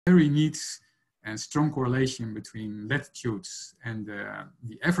very neat and strong correlation between latitudes and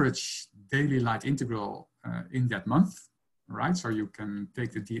the average daily light integral in that month, right? So you can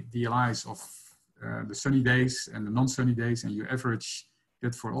take the DLIs of the sunny days and the non-sunny days, and you average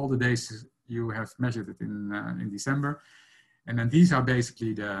that for all the days you have measured it in December. And then these are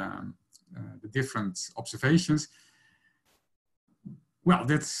basically the different observations. Well,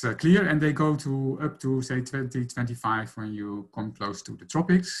 that's clear, and they go to up to say 2025 when you come close to the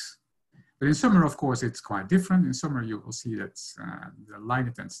tropics. But in summer, of course, it's quite different. In summer, you will see that the light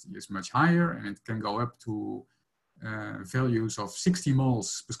intensity is much higher, and it can go up to values of 60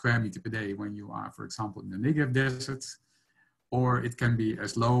 moles per square meter per day when you are, for example, in the Negev desert. Or it can be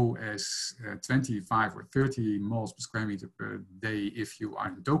as low as 25 or 30 moles per square meter per day if you are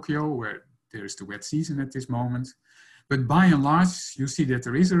in Tokyo, where there is the wet season at this moment. But by and large, you see that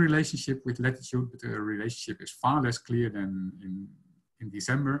there is a relationship with latitude, but the relationship is far less clear than in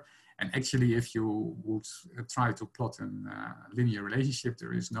December. And actually, if you would try to plot a linear relationship,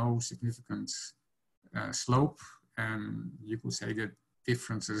 there is no significant slope. And you could say that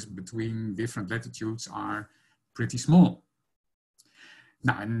differences between different latitudes are pretty small.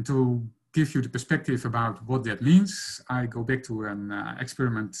 Now, and to give you the perspective about what that means, I go back to an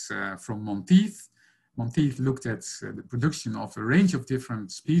experiment from Monteith. Monteith looked at the production of a range of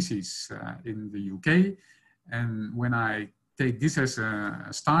different species in the UK. And when I take this as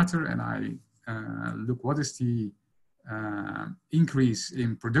a starter and I look what is the increase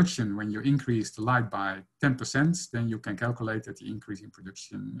in production when you increase the light by 10%, then you can calculate that the increase in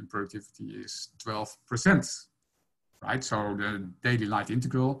production and productivity is 12%. Right, so the daily light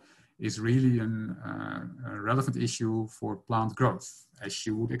integral is really a relevant issue for plant growth, as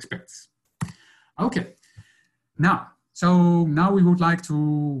you would expect. Okay, now we would like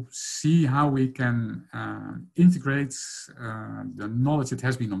to see how we can integrate the knowledge that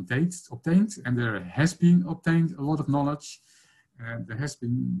has been obtained, and there has been obtained a lot of knowledge. There has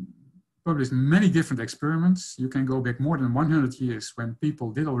been published many different experiments. You can go back more than 100 years when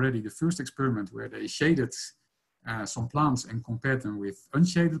people did already the first experiment where they shaded some plants and compared them with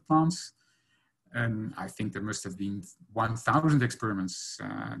unshaded plants. And I think there must have been 1,000 experiments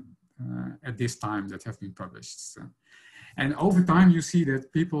at this time that have been published. And over time, you see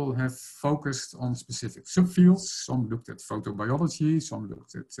that people have focused on specific subfields. Some looked at photobiology, some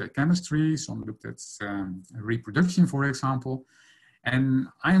looked at chemistry, some looked at reproduction, for example. And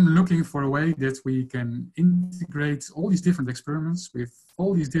I'm looking for a way that we can integrate all these different experiments with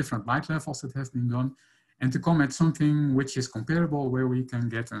all these different light levels that have been done, and to come at something which is comparable, where we can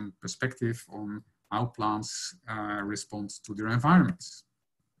get a perspective on how plants respond to their environments.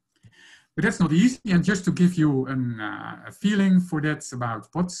 But that's not easy, and just to give you a feeling for that about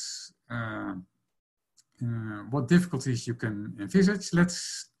what difficulties you can envisage,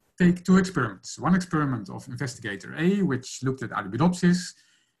 let's take two experiments. One experiment of investigator A, which looked at Arabidopsis,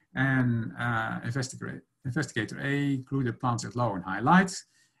 and investigator A grew the plants at low and high light,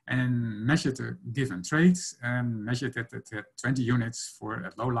 and measured a given trait and measured it at 20 units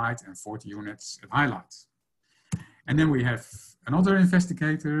at low light and 40 units at high light. And then we have another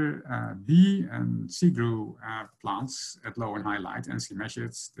investigator, B, and she grew plants at low and high light, and she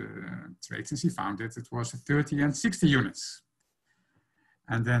measured the traits and she found that it was 30 and 60 units.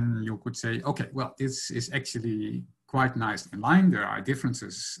 And then you could say, okay, well, this is actually quite nice in line. There are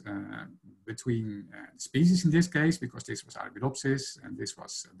differences between species in this case, because this was Arabidopsis and this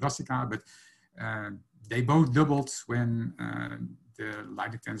was Brassica, but they both doubled when the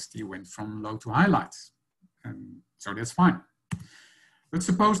light intensity went from low to high light. And so that's fine. But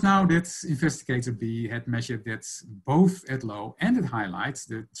suppose now that investigator B had measured that both at low and at high light,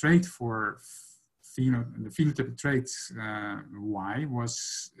 the trait for the phenotypic trait Y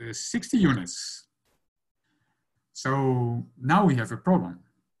was 60 units. So now we have a problem.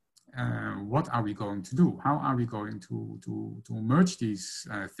 What are we going to do? How are we going to merge these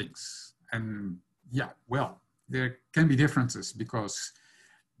things? And yeah, well, there can be differences because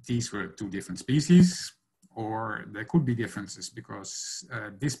these were two different species, or there could be differences because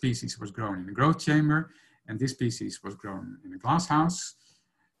this species was grown in a growth chamber and this species was grown in a glass house.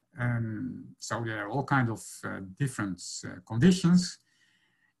 So there are all kinds of different conditions.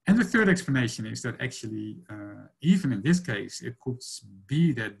 And the third explanation is that actually, even in this case, it could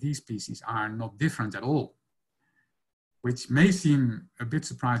be that these species are not different at all, which may seem a bit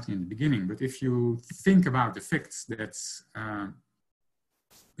surprising in the beginning. But if you think about the fact that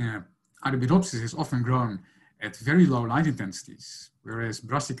Arabidopsis is often grown at very low light intensities, whereas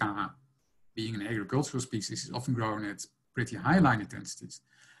Brassica, being an agricultural species, is often grown at pretty high light intensities.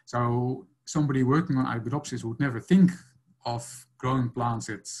 So somebody working on Arabidopsis would never think of growing plants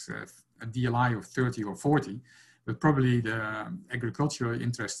at a DLI of 30 or 40, but probably the agriculturally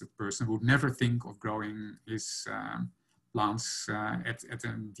interested person would never think of growing his plants at a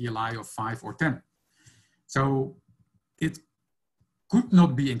DLI of 5 or 10. So it could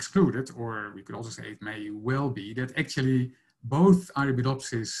not be excluded, or we could also say it may well be, that actually both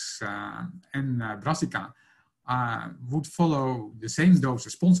Arabidopsis and Brassica would follow the same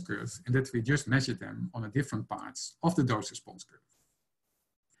dose-response curve, and that we just measured them on the different parts of the dose-response curve.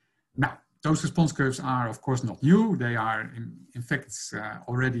 Now, dose-response curves are, of course, not new. They are, in fact,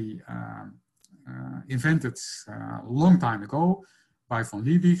 already invented a long time ago by von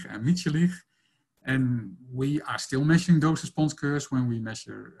Liebig and Mitscherlich. And we are still measuring dose-response curves when we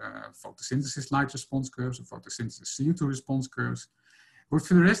measure photosynthesis light response curves or photosynthesis CO2 response curves. But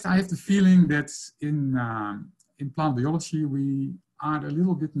for the rest, I have the feeling that in plant biology, we are a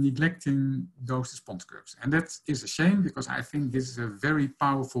little bit neglecting dose-response curves. And that is a shame, because I think this is a very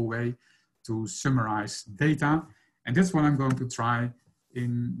powerful way to summarize data. And that's what I'm going to try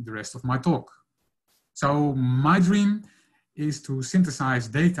in the rest of my talk. So my dream is to synthesize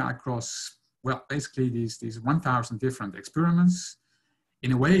data across, well, basically these 1,000 different experiments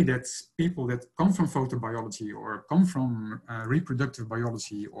in a way that people that come from photobiology or come from reproductive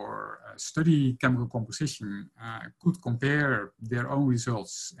biology or study chemical composition could compare their own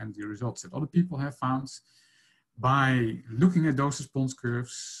results and the results that other people have found by looking at those response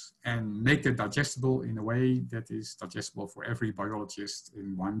curves and make it digestible in a way that is digestible for every biologist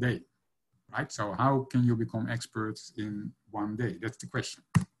in one day, right? So how can you become experts in one day? That's the question.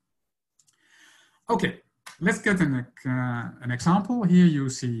 Okay, let's get an example. Here you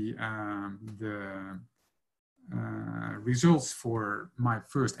see the results for my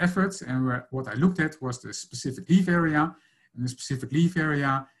first efforts, and what I looked at was the specific leaf area. And the specific leaf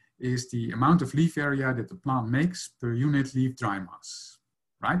area is the amount of leaf area that the plant makes per unit leaf dry mass,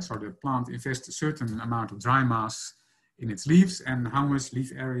 right? So the plant invests a certain amount of dry mass in its leaves, and how much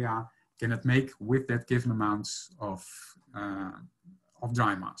leaf area can it make with that given amount of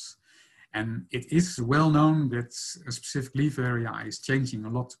dry mass. And it is well known that a specific leaf area is changing a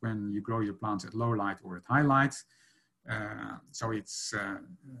lot when you grow your plants at low light or at high light. So it's,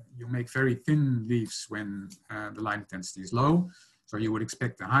 you make very thin leaves when the light intensity is low. So you would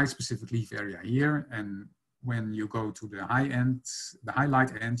expect a high specific leaf area here. And when you go to the high end, the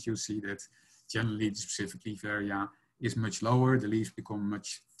highlight end, you see that generally the specific leaf area is much lower. The leaves become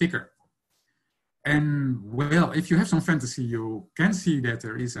much thicker. And well, if you have some fantasy, you can see that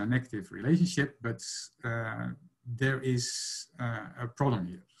there is a negative relationship, but there is a problem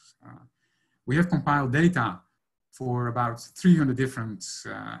here. We have compiled data for about 300 different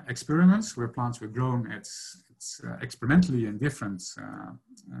experiments where plants were grown at experimentally in different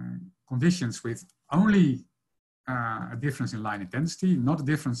conditions with only a difference in light intensity, not a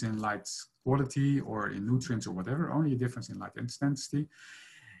difference in light quality or in nutrients or whatever, only a difference in light intensity.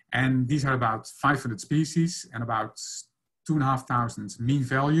 And these are about 500 species and about 2,500 mean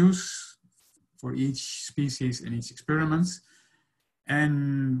values for each species in each experiment.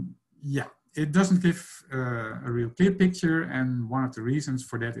 And yeah, it doesn't give a real clear picture. And one of the reasons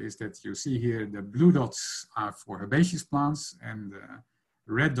for that is that you see here the blue dots are for herbaceous plants and the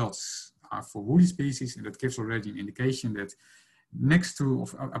red dots are for woody species. And that gives already an indication that next to,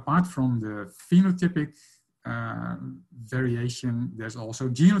 apart from the phenotypic variation, there's also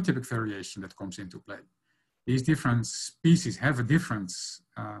genotypic variation that comes into play. These different species have a different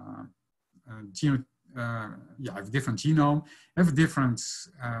have a different genome, have a different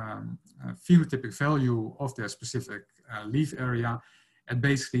phenotypic value of their specific leaf area at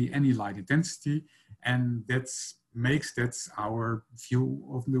basically any light intensity, and that makes that our view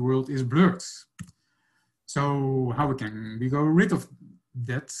of the world is blurred. So how can we go rid of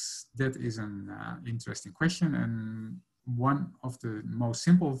that is an interesting question, and one of the most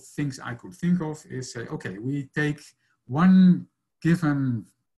simple things I could think of is say, okay, we take one given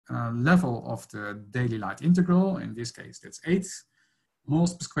level of the daily light integral, in this case that's 8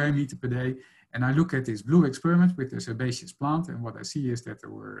 moles per square meter per day, and I look at this blue experiment with this herbaceous plant, and what I see is that there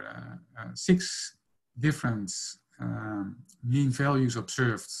were 6 different mean values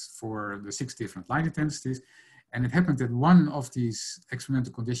observed for the 6 different light intensities. And it happened that one of these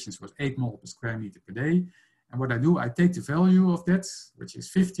experimental conditions was 8 moles per square meter per day. And what I do, I take the value of that, which is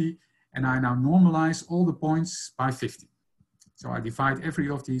 50, and I now normalize all the points by 50. So I divide every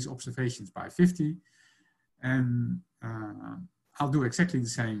of these observations by 50. And I'll do exactly the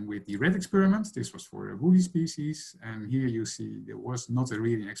same with the red experiment. This was for a woody species. And here you see there was not a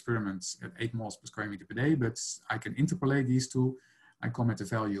reading experiment at 8 moles per square meter per day, but I can interpolate these two. I come at a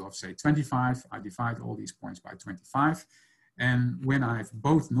value of say 25, I divide all these points by 25, And when I've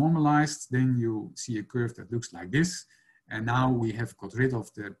both normalized, then you see a curve that looks like this. And now we have got rid of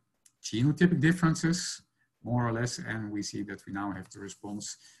the genotypic differences, more or less, and we see that we now have the response,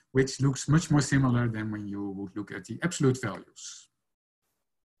 which looks much more similar than when you would look at the absolute values.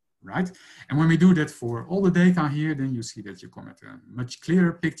 Right? And when we do that for all the data here, then you see that you come at a much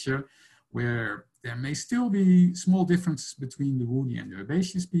clearer picture where there may still be small differences between the woody and the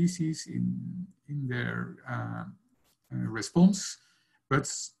herbaceous species in their response, but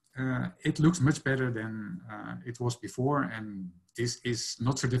it looks much better than it was before, and this is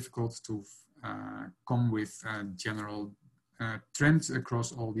not so difficult to come with general trends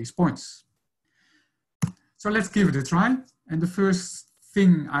across all these points. So let's give it a try. And the first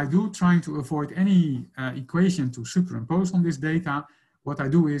thing I do, trying to avoid any equation to superimpose on this data, what I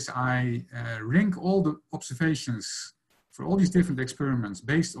do is I rank all the observations for all these different experiments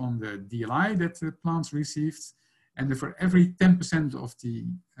based on the DLI that the plants received. And for every 10% of the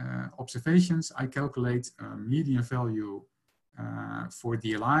observations, I calculate a median value for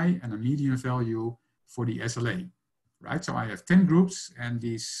DLI and a median value for the SLA, right? So I have 10 groups, and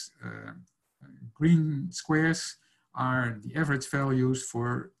these green squares are the average values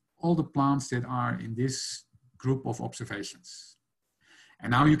for all the plants that are in this group of observations.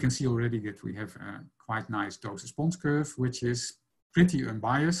 And now you can see already that we have a quite nice dose-response curve, which is pretty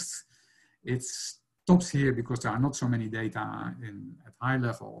unbiased. It stops here because there are not so many data at high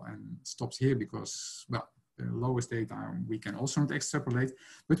level, and stops here because, well, the lowest data we can also not extrapolate.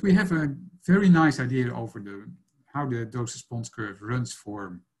 But we have a very nice idea over how the dose-response curve runs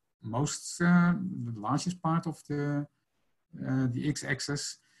for most, the largest part of the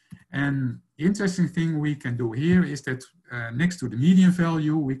x-axis. And the interesting thing we can do here is that next to the median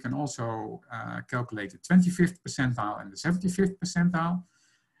value, we can also calculate the 25th percentile and the 75th percentile.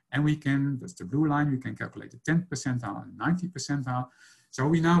 And we can, that's the blue line, we can calculate the 10th percentile and 90th percentile. So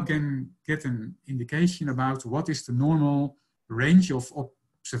we now can get an indication about what is the normal range of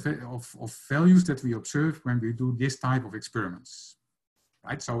values that we observe when we do this type of experiments.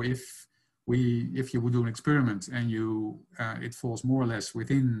 Right, so if you would do an experiment and it falls more or less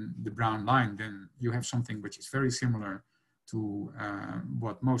within the brown line, then you have something which is very similar to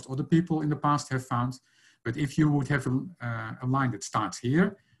what most other people in the past have found. But if you would have a line that starts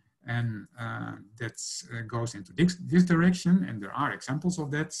here and that goes into this direction, and there are examples of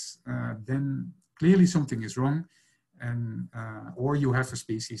that, then clearly something is wrong, and or you have a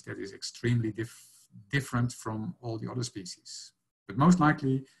species that is extremely different from all the other species. But most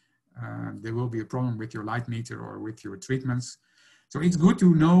likely, there will be a problem with your light meter or with your treatments. So it's good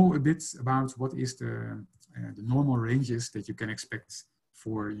to know a bit about what is the normal ranges that you can expect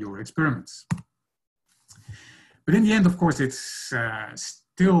for your experiments. But in the end, of course, it's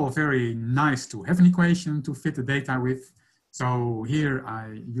still very nice to have an equation to fit the data with. So here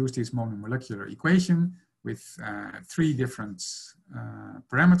I use this monomolecular equation with 3 different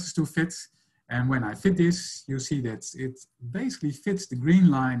parameters to fit. And when I fit this, you see that it basically fits the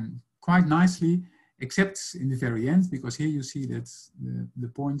green line quite nicely, except in the very end, because here you see that the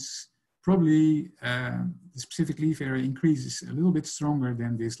points probably, the specific leaf area increases a little bit stronger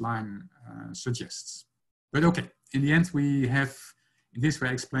than this line suggests. But okay, in the end, we have, in this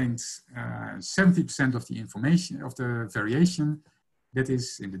way, explained 70% of the information, of the variation that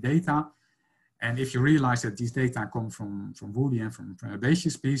is in the data. And if you realize that these data come from woody and from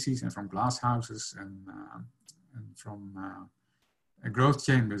herbaceous species and from glass houses and from growth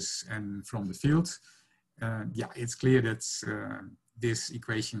chambers and from the field, yeah, it's clear that this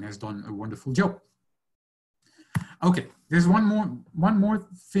equation has done a wonderful job. Okay, there's one more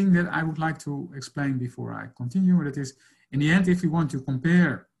thing that I would like to explain before I continue. That is, in the end, if we want to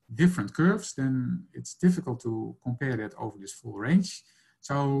compare different curves, then it's difficult to compare that over this full range.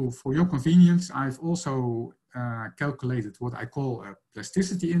 So for your convenience, I've also calculated what I call a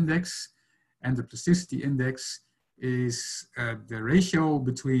plasticity index. And the plasticity index is the ratio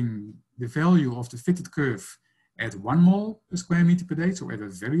between the value of the fitted curve at 1 mole per square meter per day, so at a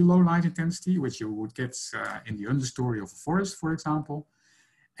very low light intensity, which you would get in the understory of a forest, for example,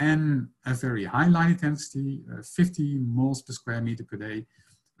 and a very high light intensity, 50 moles per square meter per day,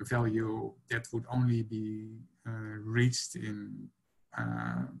 a value that would only be reached in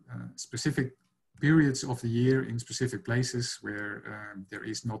specific periods of the year in specific places where there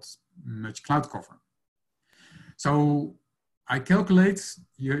is not much cloud cover. So I calculate,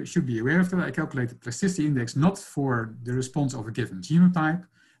 you should be aware of that, I calculate the plasticity index not for the response of a given genotype,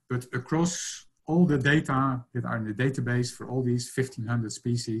 but across all the data that are in the database for all these 1,500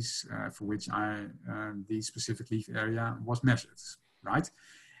 species for which the specific leaf area was measured, right?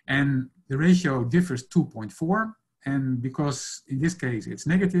 And the ratio differs 2.4. And because in this case it's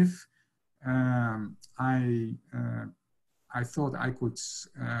negative, I thought I could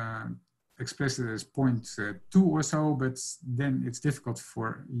express it as 0.2 or so, but then it's difficult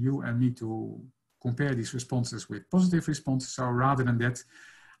for you and me to compare these responses with positive responses. So rather than that,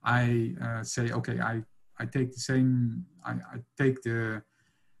 I say, okay, I take the same, I take the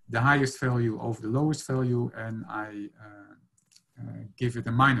highest value over the lowest value, and I give it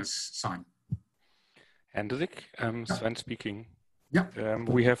a minus sign. Hendrik, Sven speaking. Yeah.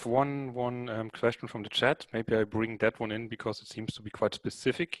 We have one question from the chat. Maybe I bring that one in because it seems to be quite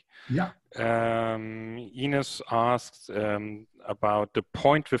specific. Yeah. Ines asks about the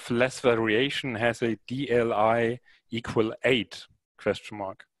point with less variation has a DLI equal 8 ?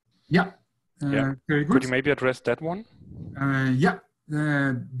 Yeah. Yeah. Very good. Could you maybe address that one? Yeah.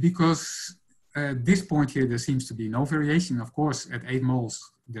 Because at this point here, there seems to be no variation. Of course, at 8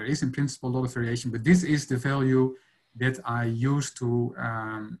 moles, there is in principle a lot of variation, but this is the value that I use to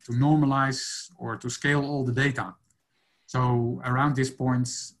normalize or to scale all the data. So around this point,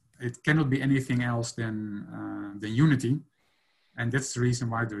 it cannot be anything else than unity. And that's the reason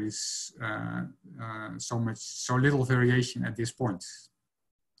why there is so little variation at this point,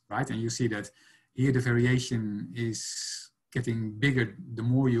 right? And you see that here the variation is getting bigger the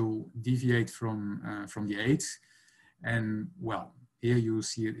more you deviate from the 8. And well, here you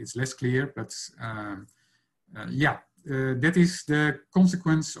see it's less clear, but yeah, that is the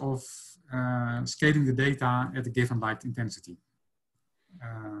consequence of scaling the data at a given light intensity.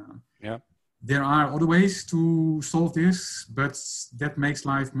 Yeah. There are other ways to solve this, but that makes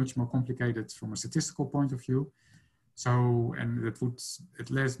life much more complicated from a statistical point of view. So, and that would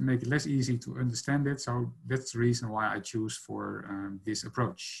make it less easy to understand it. So that's the reason why I choose for this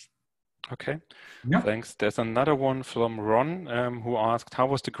approach. Okay, yeah. Thanks. There's another one from Ron who asked, how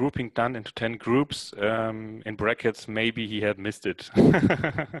was the grouping done into 10 groups? In brackets, maybe he had missed it.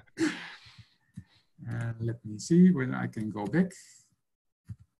 Let me see whether I can go back.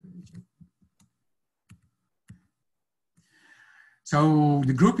 So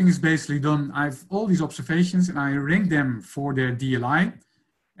the grouping is basically done. I have all these observations and I rank them for their DLI.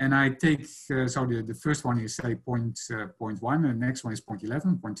 And I take, so the first one is say 0.1, and the next one is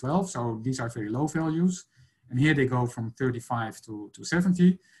 0.11, 0.12. So these are very low values. And here they go from 35 to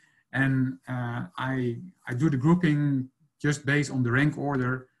 70. And I do the grouping just based on the rank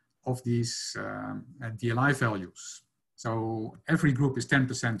order of these DLI values. So every group is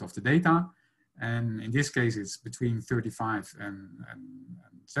 10% of the data. And in this case, it's between 35 and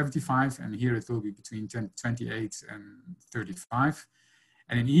 75. And here it will be between 28 and 35.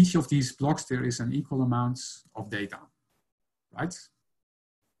 And in each of these blocks, there is an equal amount of data, right?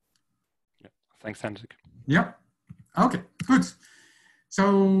 Yeah. Thanks, Hendrik. Yeah. Okay, good.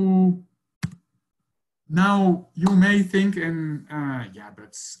 So now you may think, and yeah,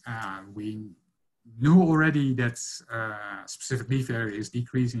 but we knew already that specific leaf area is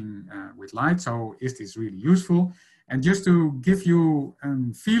decreasing with light. So is this really useful? And just to give you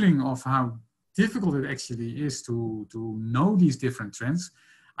a feeling of how difficult it actually is to know these different trends,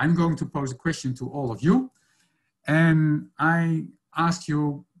 I'm going to pose a question to all of you. And I asked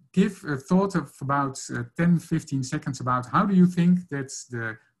you, give a thought of about 10-15 seconds about how do you think that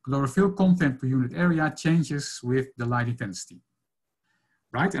the chlorophyll content per unit area changes with the light intensity,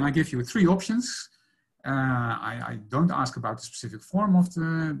 right? And I give you 3 options. I don't ask about the specific form of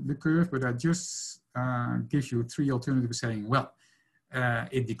the curve, but I just give you 3 alternatives saying, well,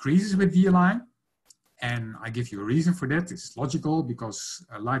 it decreases with DLI. And I give you a reason for that. It's logical because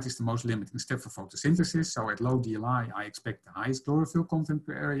light is the most limiting step for photosynthesis. So at low DLI, I expect the highest chlorophyll content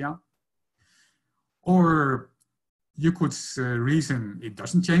per area. Or you could reason it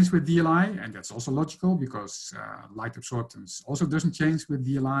doesn't change with DLI, and that's also logical because light absorptance also doesn't change with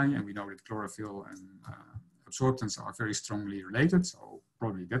DLI, and we know that chlorophyll and absorptance are very strongly related, so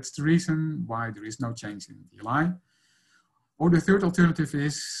probably that's the reason why there is no change in DLI. Or the third alternative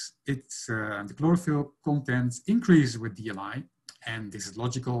is the chlorophyll content increases with DLI, and this is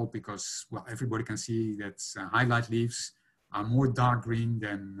logical because, well, everybody can see that highlight leaves are more dark green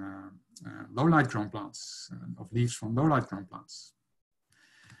than low light grown plants, of leaves from low light grown plants.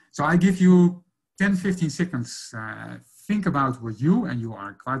 So I give you 10-15 seconds. Think about what you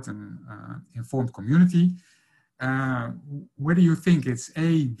are quite an informed community. Whether you think it's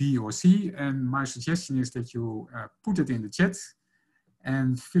A, B, or C, and my suggestion is that you put it in the chat,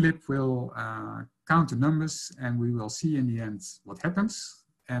 and Philip will count the numbers, and we will see in the end what happens.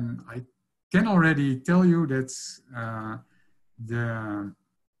 And I can already tell you that the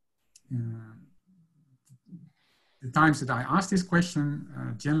times that I ask this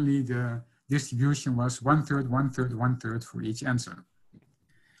question, generally the distribution was 1/3, 1/3, 1/3 for each answer.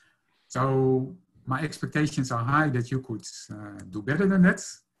 So my expectations are high that you could do better than that.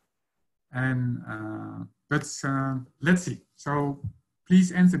 And but let's see. So please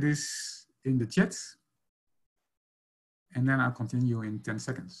enter this in the chat, and then I'll continue in 10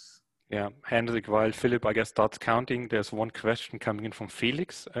 seconds. Yeah, Hendrik, while Philip, I guess, starts counting, there's one question coming in from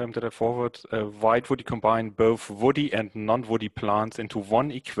Felix that I forward. Why would you combine both woody and non-woody plants into one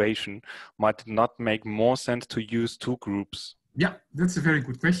equation? Might it not make more sense to use two groups? Yeah, that's a very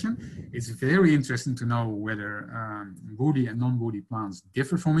good question. It's very interesting to know whether woody and non-woody plants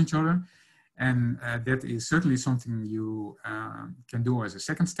differ from each other. And that is certainly something you can do as a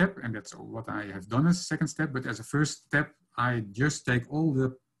second step. And that's what I have done as a second step. But as a first step, I just take all the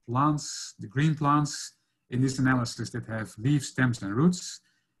plants, the green plants in this analysis that have leaves, stems, and roots.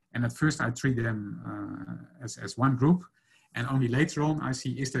 And at first I treat them as one group. And only later on I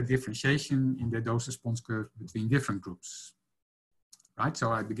see, is there differentiation in the dose response curve between different groups? Right, so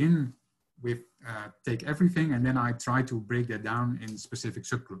I begin with take everything, and then I try to break that down in specific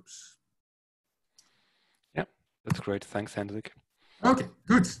subgroups. Yeah, that's great. Thanks, Hendrik. Okay,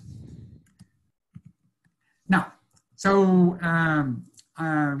 good. Now, so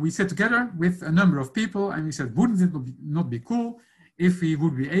we sat together with a number of people, and we said, wouldn't it not be cool if we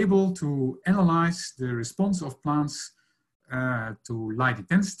would be able to analyze the response of plants to light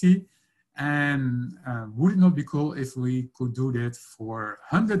intensity? And would it not be cool if we could do that for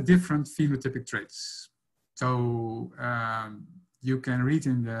 100 different phenotypic traits? So you can read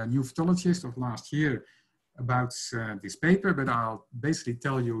in the New Phytologist of last year about this paper, but I'll basically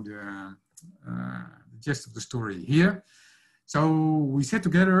tell you the gist of the story here. So we sat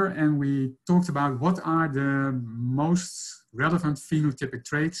together and we talked about what are the most relevant phenotypic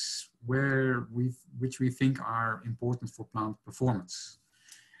traits which we think are important for plant performance.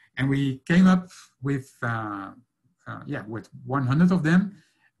 And we came up with 100 of them,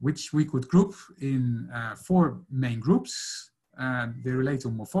 which we could group in 4 main groups. They relate to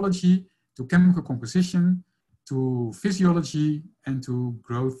morphology, to chemical composition, to physiology, and to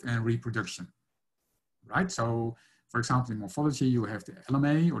growth and reproduction. Right? So, for example, in morphology, you have the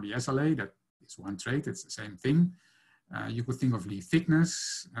LMA or the SLA. That is one trait. It's the same thing. You could think of leaf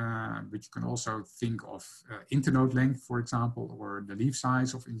thickness, but you can also think of internode length, for example, or the leaf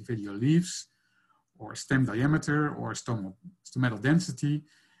size of individual leaves, or stem diameter, or stomatal density.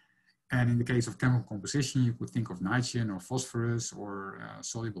 And in the case of chemical composition, you could think of nitrogen or phosphorus or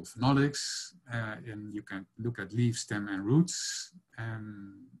soluble phenolics. And you can look at leaf, stem, and roots.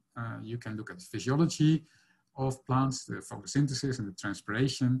 And you can look at the physiology of plants, the photosynthesis and the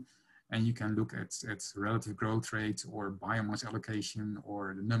transpiration. And you can look at relative growth rate or biomass allocation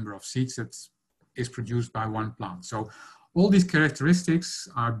or the number of seeds that is produced by one plant. So all these characteristics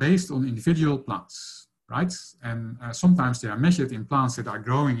are based on individual plants, right? And sometimes they are measured in plants that are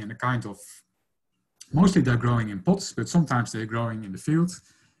growing in a kind of, mostly they're growing in pots, but sometimes they're growing in the field.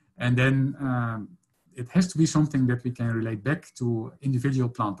 And then it has to be something that we can relate back to individual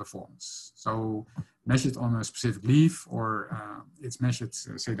plant performance. So measured on a specific leaf, or it's measured,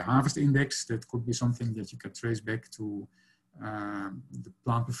 say, the harvest index. That could be something that you can trace back to the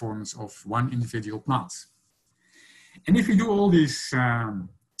plant performance of one individual plant. And if you do all these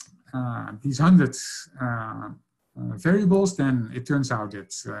 100 variables, then it turns out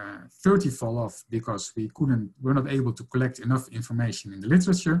that 30 fall off because we're not able to collect enough information in the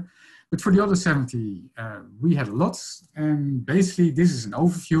literature. But for the other 70, we had a lot. And basically, this is an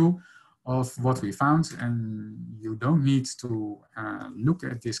overview of what we found. And you don't need to look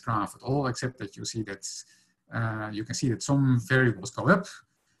at this graph at all, except that you see that you can see that some variables go up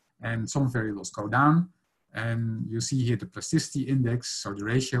and some variables go down. And you see here the plasticity index, so the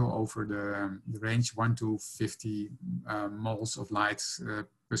ratio over the range 1 to 50 moles of light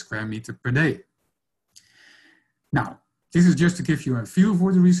per square meter per day. Now, this is just to give you a feel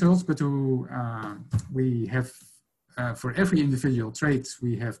for the results, but we have, for every individual trait,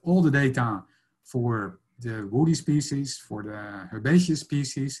 we have all the data for the woody species, for the herbaceous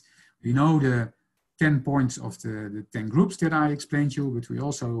species. We know the 10 points of the 10 groups that I explained to you, but we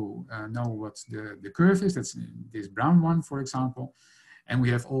also know what the curve is. That's this brown one, for example. And we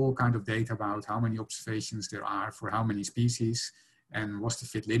have all kind of data about how many observations there are for how many species, and was the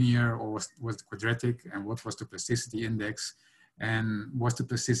fit linear or was it quadratic, and what was the plasticity index, and was the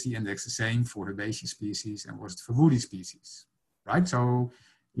plasticity index the same for herbaceous species, and was it for woody species, right? So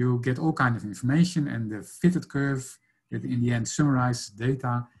you get all kind of information, and the fitted curve that in the end summarizes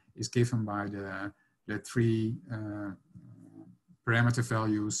data is given by the 3 parameter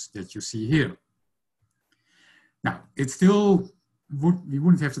values that you see here. Now, it's still we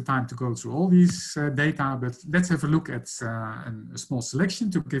wouldn't have the time to go through all these data, but let's have a look at a small selection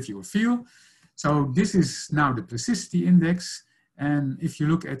to give you a feel. So this is now the plasticity index. And if you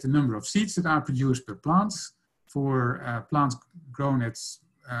look at the number of seeds that are produced per plant, for plants grown at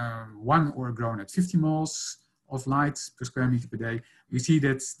 1 or grown at 50 moles of light per square meter per day, we see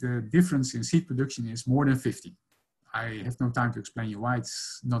that the difference in seed production is more than 50. I have no time to explain you why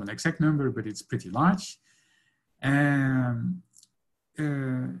it's not an exact number, but it's pretty large.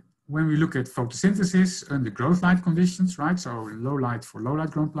 When we look at photosynthesis under growth light conditions, right? So low light for low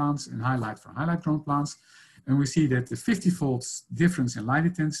light grown plants and high light for high light grown plants. And we see that the 50-fold difference in light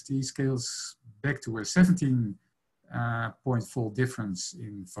intensity scales back to a 17-point-fold difference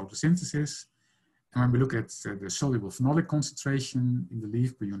in photosynthesis. And when we look at the soluble phenolic concentration in the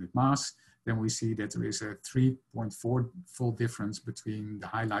leaf per unit mass, then we see that there is a 3.4-fold difference between the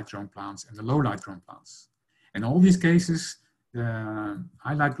high light grown plants and the low light grown plants. In all these cases, the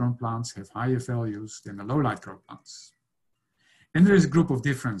high light grown plants have higher values than the low light grown plants. Then there is a group of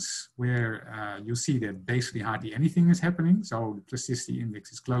difference where you see that basically hardly anything is happening. So the plasticity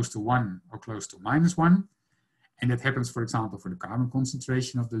index is close to 1 or close to -1. And that happens, for example, for the carbon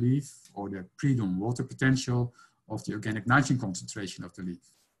concentration of the leaf or the pre-dawn water potential of the organic nitrogen concentration of the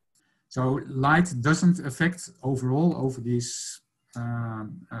leaf. So light doesn't affect overall over these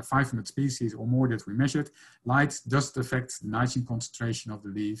 500 species or more that we measured. Light doesn't affect the nitrogen concentration of the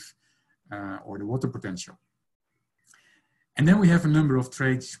leaf or the water potential. And then we have a number of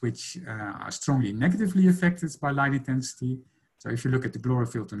traits which are strongly negatively affected by light intensity. So if you look at the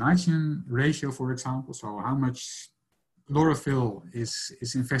chlorophyll to nitrogen ratio, for example, so how much chlorophyll is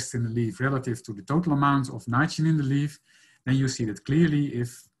invested in the leaf relative to the total amount of nitrogen in the leaf, then you see that clearly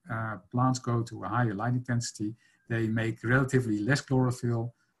if plants go to a higher light intensity, they make relatively less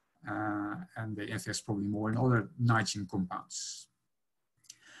chlorophyll and they invest probably more in other nitrogen compounds.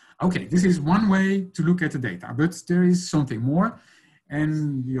 Okay, this is one way to look at the data, but there is something more.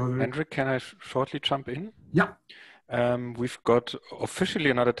 And the other... Hendrik, can I shortly jump in? Yeah. We've got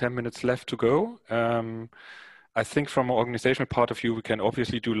officially another 10 minutes left to go. I think from an organizational part of view, we can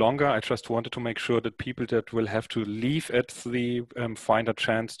obviously do longer. I just wanted to make sure that people that will have to leave at the find a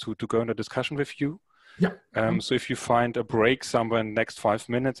chance to go into discussion with you. Yeah. So if you find a break somewhere in the next 5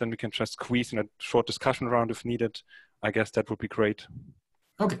 minutes and we can just squeeze in a short discussion round if needed, I guess that would be great.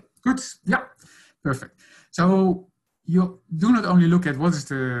 Okay, good. Yeah, perfect. So you do not only look at what is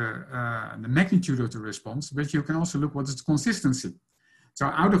the magnitude of the response, but you can also look what is the consistency. So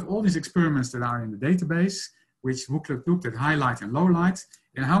out of all these experiments that are in the database, which looked at high light and low light,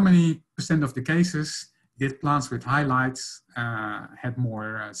 in how many % of the cases did plants with high light had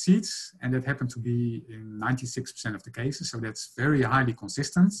more seeds? And that happened to be in 96% of the cases. So that's very highly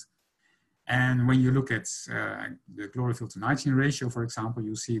consistent. And when you look at the chlorophyll to nitrogen ratio, for example,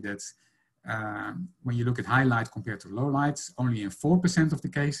 you see that when you look at high light compared to low light, only in 4% of the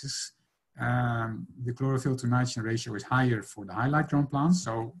cases, the chlorophyll to nitrogen ratio is higher for the high light grown plants.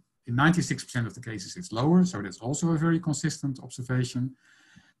 So in 96% of the cases, it's lower. So that's also a very consistent observation.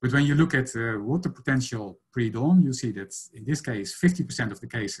 But when you look at water potential pre-dawn, you see that in this case, 50% of the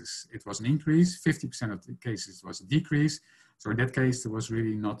cases, it was an increase, 50% of the cases it was a decrease. So in that case, there was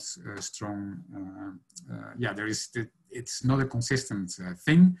really not a strong, it's not a consistent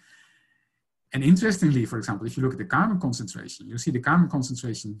thing. And interestingly, for example, if you look at the carbon concentration, you see the carbon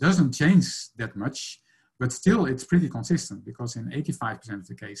concentration doesn't change that much, but still it's pretty consistent because in 85% of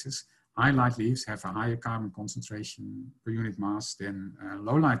the cases, high light leaves have a higher carbon concentration per unit mass than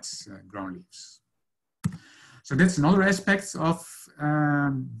low light grown leaves. So that's another aspect of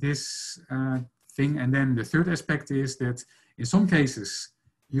this thing. And then the third aspect is that in some cases,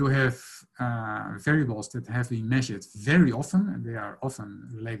 you have variables that have been measured very often, and they are often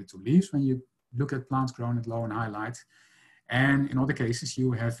related to leaves when you look at plants grown at low and high light. And in other cases,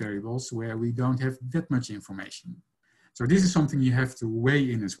 you have variables where we don't have that much information. So this is something you have to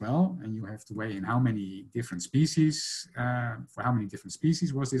weigh in as well, and you have to weigh in how many different species, for how many different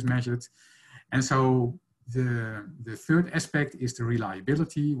species was this measured. And so the third aspect is the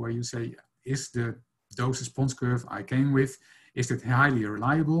reliability, where you say, is the dose response curve I came with, is it highly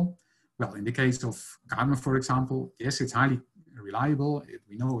reliable? Well, in the case of carbon, for example, yes, it's highly reliable.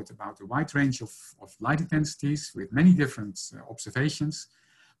 We know it about a wide range of light intensities with many different observations.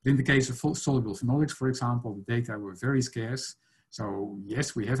 But in the case of soluble phenolics, for example, the data were very scarce. So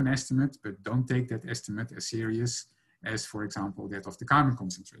yes, we have an estimate, but don't take that estimate as serious as, for example, that of the carbon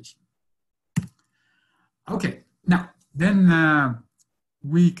concentration. Okay, now then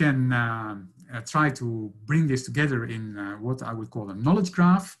we can try to bring this together in what I would call a knowledge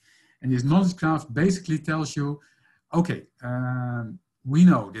graph. And this knowledge graph basically tells you, Okay, we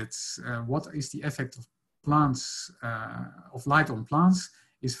know that what is the effect of plants, of light on plants,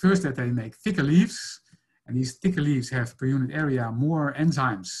 is first that they make thicker leaves, and these thicker leaves have per unit area more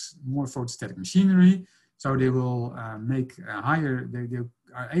enzymes, more photostatic machinery, so they will make a higher, they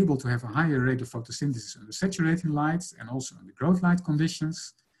are able to have a higher rate of photosynthesis under saturating light and also under growth light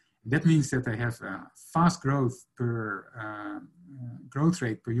conditions. That means that they have a fast growth per growth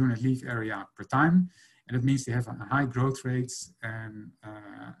rate per unit leaf area per time. And it means they have a high growth rates and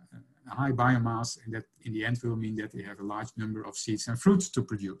a high biomass, and that in the end will mean that they have a large number of seeds and fruits to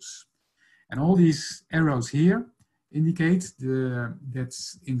produce. And all these arrows here indicate that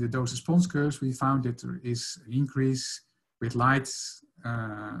in the dose response curves we found that there is an increase with light.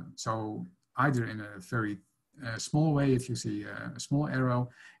 So either in a very small way if you see a small arrow,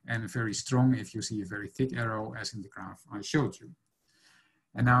 and very strong if you see a very thick arrow, as in the graph I showed you.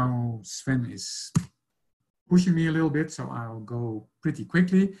 And now Sven is pushing me a little bit, so I'll go pretty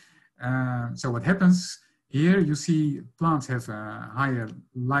quickly. So what happens here, you see plants have a higher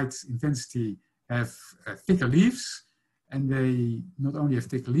light intensity, have thicker leaves, and they not only have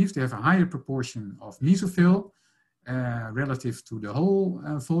thicker leaves, they have a higher proportion of mesophyll relative to the whole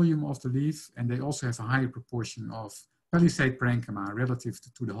volume of the leaf, and they also have a higher proportion of palisade parenchyma relative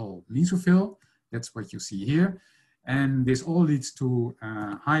to the whole mesophyll. That's what you see here. And this all leads to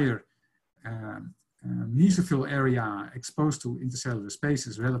higher mesophyll area exposed to intercellular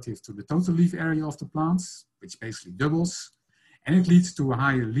spaces relative to the total leaf area of the plants, which basically doubles. And it leads to a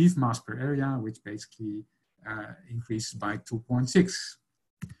higher leaf mass per area, which basically increases by 2.6.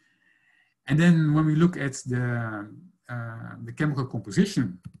 And then when we look at the chemical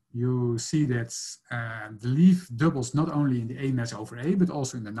composition, you see that the leaf doubles not only in the A mass over A, but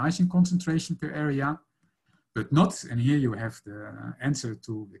also in the nitrogen concentration per area. But not, and here you have the answer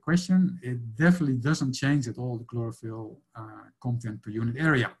to the question, it definitely doesn't change at all the chlorophyll content per unit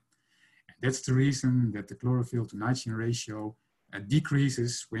area. And that's the reason that the chlorophyll to nitrogen ratio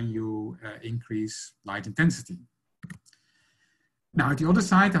decreases when you increase light intensity. Now at the other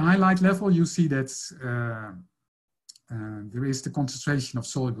side, the highlight level, you see that there is the concentration of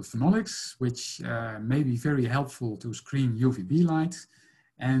soluble phenolics, which may be very helpful to screen UVB light.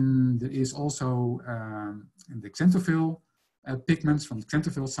 And there is also the xanthophyll pigments from the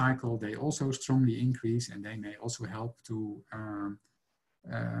xanthophyll cycle. They also strongly increase, and they may also help to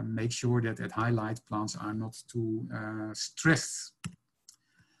make sure that at high light plants are not too stressed.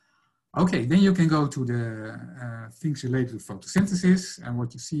 Okay, then you can go to the things related to photosynthesis. And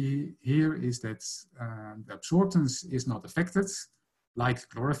what you see here is that the absorptance is not affected, like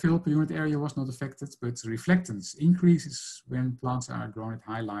chlorophyll per unit area was not affected, but reflectance increases when plants are grown at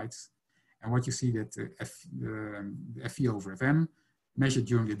high light. And what you see that the FV over FM measured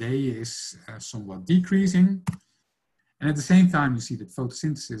during the day is somewhat decreasing. And at the same time, you see that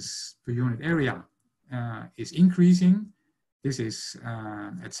photosynthesis per unit area is increasing. This is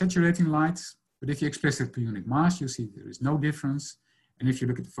at saturating light, but if you express it per unit mass, you see there is no difference. And if you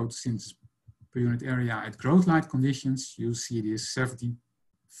look at the photosynthesis per unit area at growth light conditions, you see this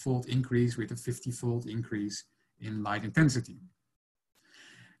 70-fold increase with a 50-fold increase in light intensity.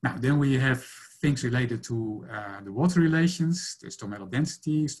 Now, then we have things related to the water relations, the stomatal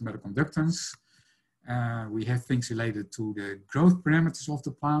density, stomatal conductance. We have things related to the growth parameters of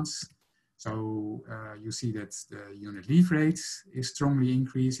the plants. So you see that the unit leaf rate is strongly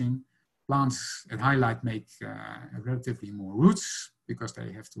increasing. Plants at high light make relatively more roots because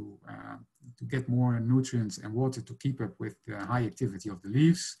they have to get more nutrients and water to keep up with the high activity of the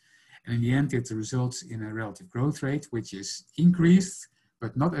leaves. And in the end, it results in a relative growth rate, which is increased,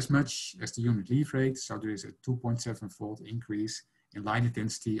 but not as much as the unit leaf rate. So there is a 2.7-fold increase in light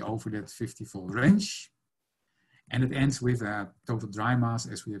intensity over that 50-fold range. And it ends with a total dry mass,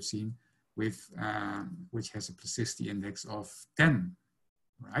 as we have seen, with which has a plasticity index of 10.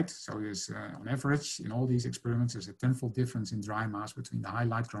 Right, so there's on average in all these experiments, there's a 10-fold difference in dry mass between the high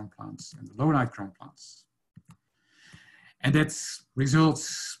light grown plants and the low light grown plants. And that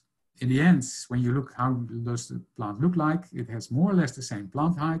results in the end, when you look how does the plant look like, it has more or less the same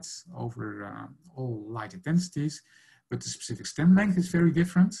plant height over all light intensities, but the specific stem length is very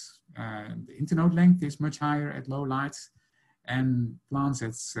different. The internode length is much higher at low light, and plants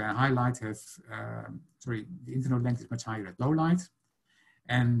at high light have, the internode length is much higher at low light.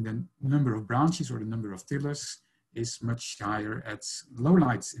 And the number of branches or the number of tillers is much higher at low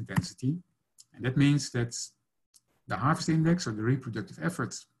light intensity. And that means that the harvest index or the reproductive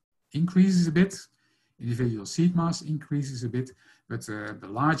effort increases a bit, individual seed mass increases a bit, but the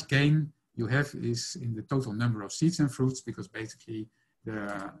large gain you have is in the total number of seeds and fruits, because basically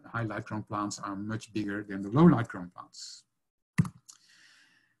the high light grown plants are much bigger than the low light grown plants.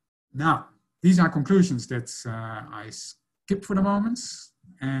 Now, these are conclusions that I skip for the moment,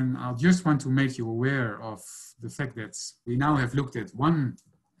 and I'll just want to make you aware of the fact that we now have looked at one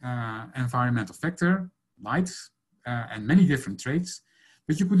environmental factor, light, and many different traits.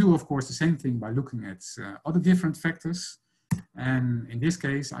 But you could do, of course, the same thing by looking at other different factors. And in this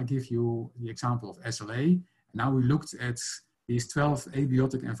case, I give you the example of SLA. Now we looked at these 12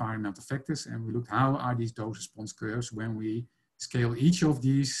 abiotic environmental factors, and we looked how are these dose response curves when we scale each of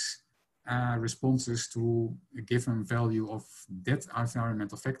these responses to a given value of that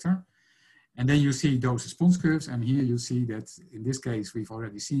environmental factor. And then you see dose response curves, and here you see that in this case, we've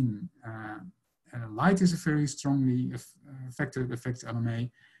already seen light is a very strongly factor that affects LMA.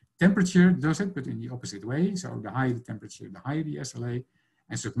 Temperature does it, but in the opposite way. So the higher the temperature, the higher the SLA.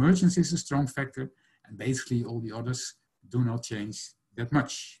 And submergence is a strong factor. And basically all the others do not change that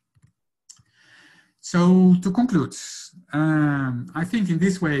much. So to conclude, I think in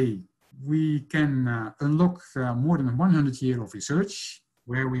this way, we can unlock more than 100 years of research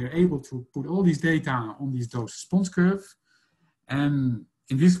where we are able to put all these data on this dose response curve. And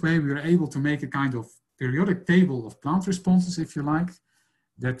in this way, we are able to make a kind of periodic table of plant responses, if you like,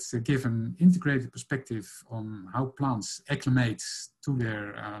 that give an integrated perspective on how plants acclimate to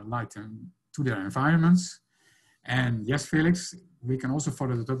their light and to their environments. And yes, Felix, we can also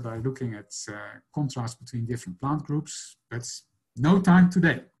follow that up by looking at contrast between different plant groups. That's no time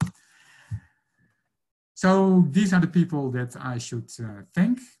today. So these are the people that I should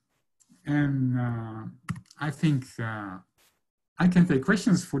thank. And I think I can take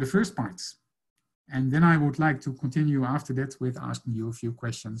questions for the first part. And then I would like to continue after that with asking you a few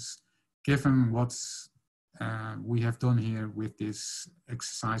questions, given what we have done here with this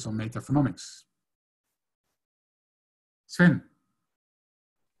exercise on MetaPhenomics. Sven.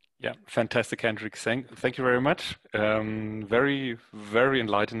 Yeah, fantastic, Hendrik. Thank you very much. Very, very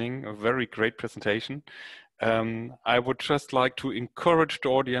enlightening, a very great presentation. I would just like to encourage the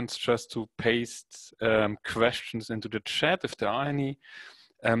audience just to paste questions into the chat if there are any.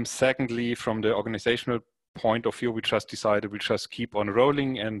 Secondly, from the organizational point of view, we just decided we'll just keep on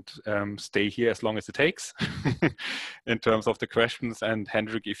rolling and stay here as long as it takes in terms of the questions. And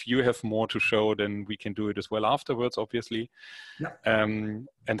Hendrik, if you have more to show, then we can do it as well afterwards, obviously. Yeah. And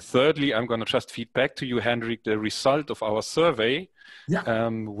thirdly, I'm going to just feed back to you, Hendrik, the result of our survey, yeah.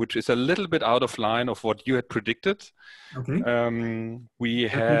 Which is a little bit out of line of what you had predicted. Okay. We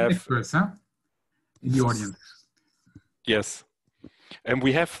have experts, huh? In the audience. Yes. And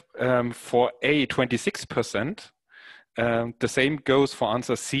we have for A 26%. The same goes for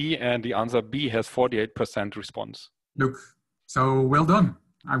answer C, and the answer B has 48% response. Look, so well done,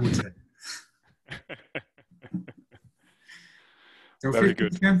 I would say. So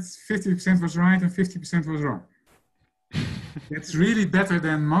 50% was right and 50% was wrong. It's really better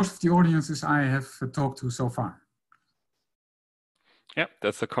than most of the audiences I have talked to so far. Yeah,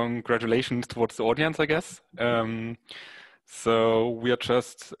 that's a congratulations towards the audience, I guess. So we are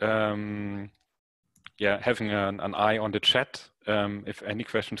just having an eye on the chat. If any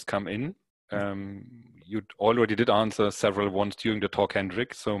questions come in, you already did answer several ones during the talk,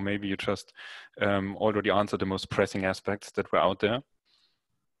 Hendrik. So maybe you just already answered the most pressing aspects that were out there.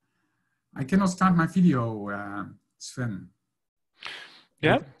 I cannot start my video, Sven.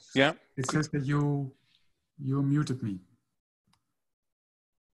 Yeah, yeah. It says that you muted me.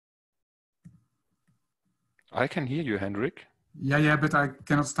 I can hear you, Hendrik. Yeah, but I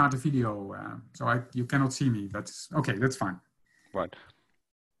cannot start a video, so you cannot see me. That's okay. That's fine. Right.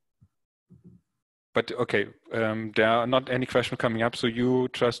 But okay, there are not any questions coming up, so you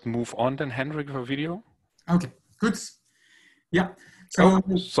just move on then, Hendrik, for video. Okay, good. Yeah. So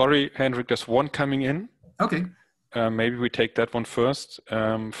sorry, Hendrik, there's one coming in. Okay. Maybe we take that one first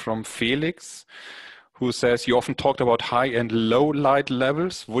from Felix, who says, you often talked about high and low light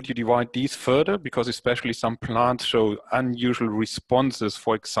levels. Would you divide these further? Because especially some plants show unusual responses,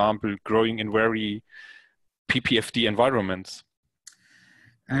 for example, growing in very PPFD environments.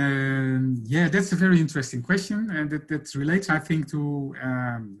 Yeah, that's a very interesting question. And that relates, I think, to,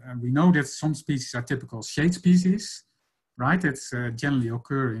 we know that some species are typical shade species, right? That generally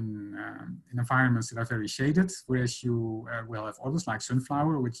occur in environments that are very shaded, whereas you will have others like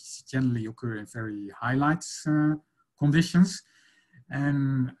sunflower, which generally occur in very high light conditions.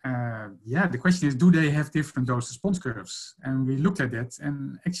 And yeah, the question is, do they have different dose response curves? And we looked at that,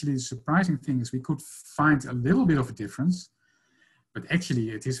 and actually the surprising thing is we could find a little bit of a difference, but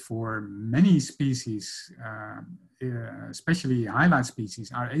actually it is for many species, especially highlight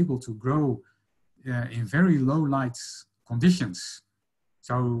species, are able to grow in very low light conditions.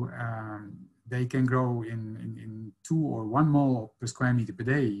 So they can grow in 2 or 1 mole per square meter per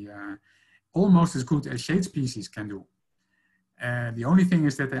day, almost as good as shade species can do. The only thing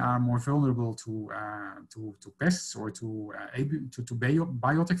is that they are more vulnerable to pests or to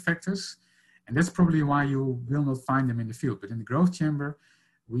biotic factors. And that's probably why you will not find them in the field. But in the growth chamber,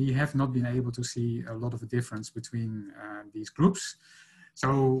 we have not been able to see a lot of a difference between these groups.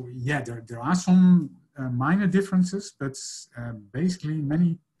 So yeah, there are some minor differences, but basically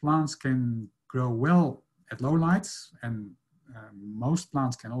many plants can grow well at low lights, and most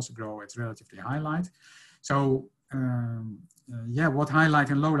plants can also grow at relatively high light. So yeah, what high light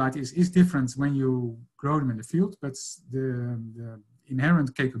and low light is different when you grow them in the field, but the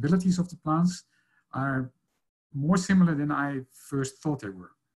inherent capabilities of the plants are more similar than I first thought they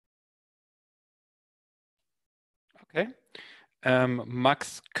were. Okay.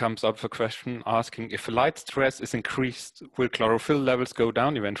 Max comes up with a question asking, if light stress is increased, will chlorophyll levels go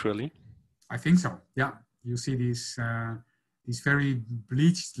down eventually? I think so, yeah. You see these very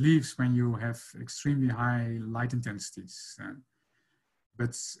bleached leaves when you have extremely high light intensities.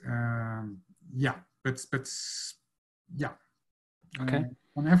 Yeah, okay.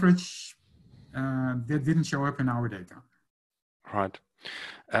 On average, that didn't show up in our data. Right.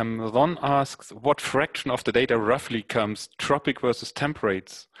 Ron asks, what fraction of the data roughly comes tropic versus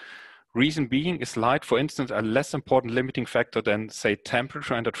temperates? Reason being, is light, for instance, a less important limiting factor than, say,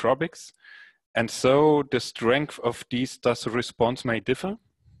 temperature in the tropics? And so the strength of these, does the response may differ?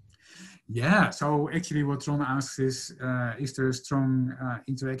 Yeah, so actually what Ron asks is there a strong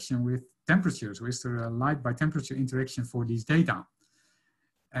interaction with temperatures? Or is there a light by temperature interaction for these data?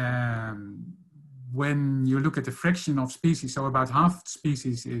 When you look at the fraction of species, so about half the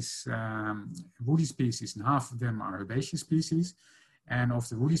species is woody species and half of them are herbaceous species. And of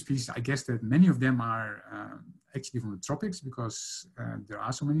the woody species, I guess that many of them are actually from the tropics, because there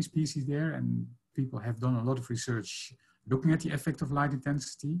are so many species there, and people have done a lot of research looking at the effect of light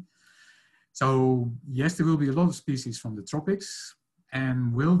intensity. So yes, there will be a lot of species from the tropics.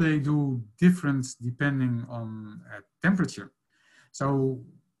 And will they do different depending on temperature? So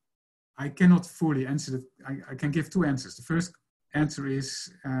I cannot fully answer that. I can give 2 answers. The first answer is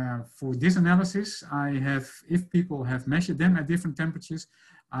for this analysis, if people have measured them at different temperatures,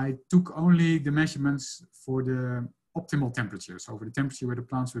 I took only the measurements for the optimal temperature, so for the temperature where the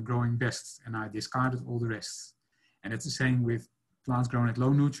plants were growing best, and I discarded all the rest. And it's the same with plants grown at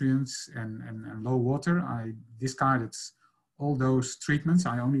low nutrients and low water. I discarded all those treatments.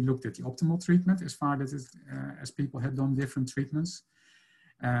 I only looked at the optimal treatment as far as people had done different treatments.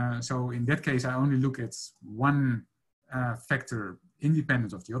 So in that case, I only look at one factor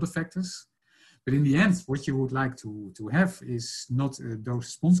independent of the other factors. But in the end, what you would like to have is not a dose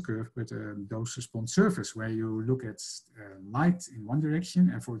response curve, but a dose response surface, where you look at light in one direction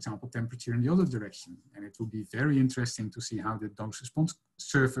and, for example, temperature in the other direction. And it would be very interesting to see how the dose response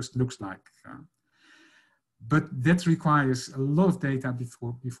surface looks like. But that requires a lot of data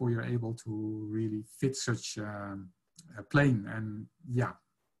before you're able to really fit such a plane. And yeah,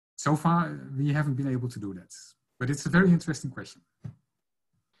 so far we haven't been able to do that. But it's a very interesting question.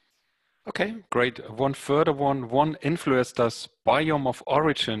 Okay, great. One further one. One influence does biome of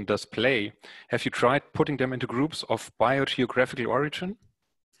origin does play. Have you tried putting them into groups of biogeographical origin?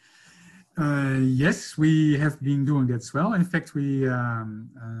 Yes, we have been doing that as well. In fact, we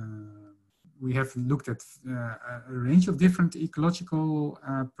have looked at a range of different ecological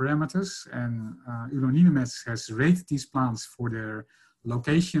parameters, and Uloninemes has rated these plants for their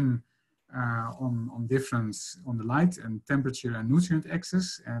location on the light and temperature and nutrient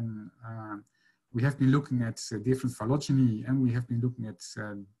axis. And we have been looking at different phylogeny, and we have been looking at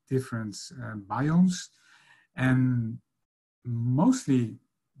different biomes. And mostly,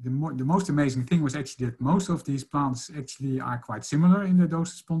 the most amazing thing was actually that most of these plants actually are quite similar in the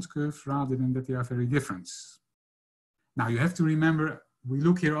dose response curve, rather than that they are very different. Now you have to remember, we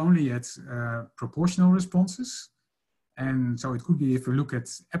look here only at proportional responses. And so it could be, if we look at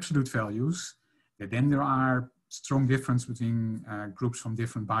absolute values, that then there are strong difference between groups from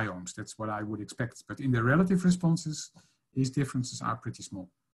different biomes. That's what I would expect. But in the relative responses, these differences are pretty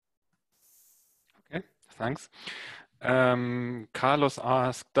small. Okay, thanks. Carlos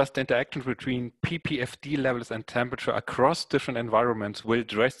asked, does the interaction between PPFD levels and temperature across different environments will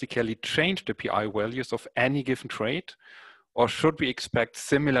drastically change the PI values of any given trait? Or should we expect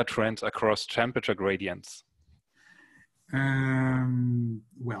similar trends across temperature gradients?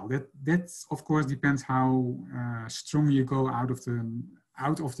 Well, that of course depends how strong you go out of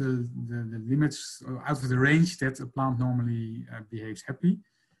the limits, out of the range that a plant normally behaves happy.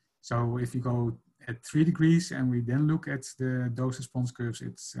 So if you go at 3 degrees and we then look at the dose response curves,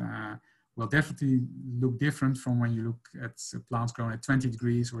 it's will definitely look different from when you look at plants grown at 20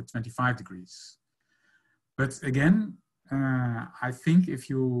 degrees or 25 degrees. But again, I think if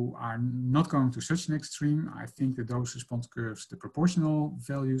you are not going to such an extreme, I think the dose response curves, the proportional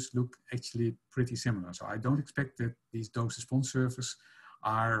values look actually pretty similar. So I don't expect that these dose response curves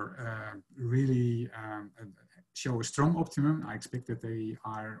are really show a strong optimum. I expect that they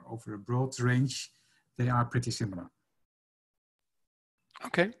are over a broad range. They are pretty similar.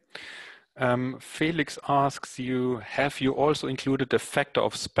 Okay. Felix asks you, have you also included the factor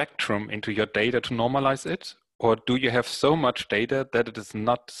of spectrum into your data to normalize it? Or do you have so much data that it is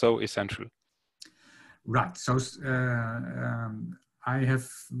not so essential? Right. So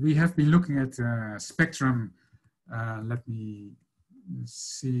we have been looking at spectrum. Let me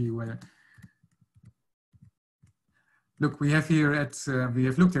see whether. Look, we have here we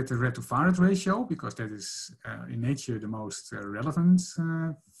have looked at the red to far rate ratio because that is in nature the most relevant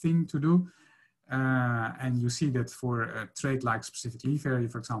thing to do. And you see that for a trait like specific leaf area,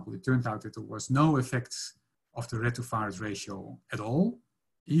 for example, it turned out that there was no effect of the red to far rate ratio at all,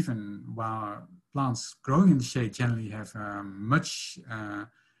 even while plants growing in the shade generally have much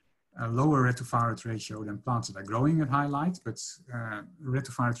a lower red to far rate ratio than plants that are growing at high light, but red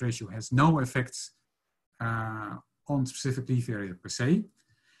to far rate ratio has no effect on specific leaf area per se.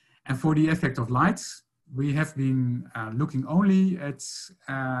 And for the effect of light, we have been looking only at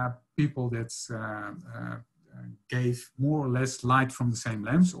people that gave more or less light from the same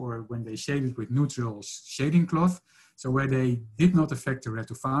lamps, or when they shaded with neutral shading cloth. So where they did not affect the red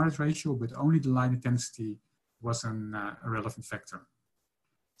to far rate ratio, but only the light intensity was a relevant factor.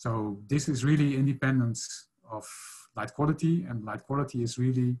 So this is really independent of light quality, and light quality is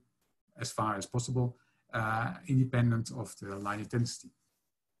really, as far as possible, independent of the light intensity.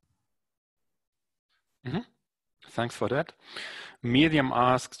 Mm-hmm. Thanks for that. Miriam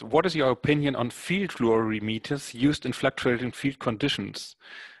asks, what is your opinion on field fluorimeters used in fluctuating field conditions?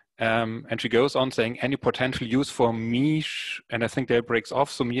 And she goes on saying, any potential use for niche, and I think that breaks off.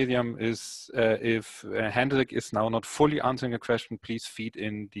 So Miriam is, if Hendrik is now not fully answering a question, please feed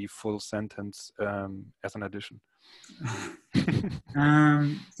in the full sentence as an addition.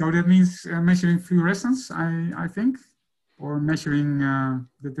 So that means measuring fluorescence, I think, or measuring,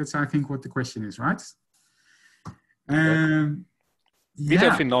 that's I think what the question is, right? Yeah.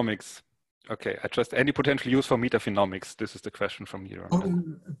 MetaPhenomics. Okay, I trust any potential use for MetaPhenomics. This is the question from here. Oh,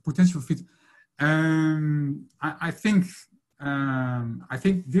 potential fit. I think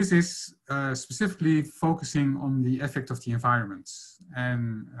this is specifically focusing on the effect of the environment,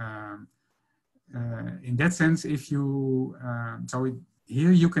 and in that sense, if you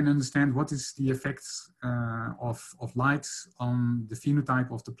here you can understand what is the effects of light on the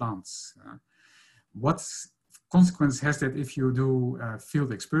phenotype of the plants. What consequence has that if you do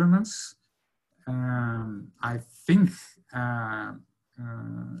field experiments? I think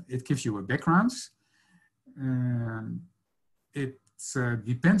it gives you a background. It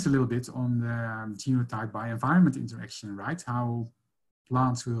depends a little bit on the genotype by environment interaction, right? How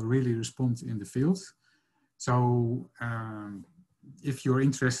plants will really respond in the field. So if you're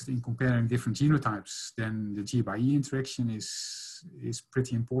interested in comparing different genotypes, then the G by E interaction is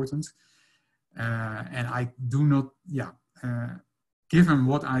pretty important. And I do not, given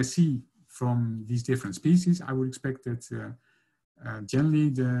what I see from these different species, I would expect that generally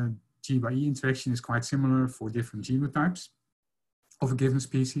the G by E interaction is quite similar for different genotypes of a given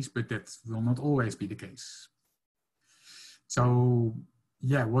species, but that will not always be the case. So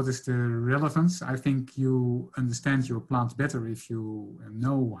yeah, what is the relevance? I think you understand your plants better if you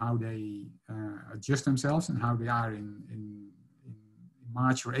know how they adjust themselves and how they are in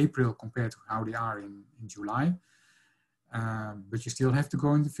March or April compared to how they are in July. But you still have to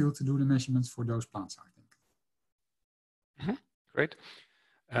go in the field to do the measurements for those plants, I think. Mm-hmm. Great.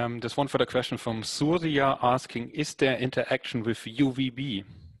 There's one further question from Surya asking, is there interaction with UVB?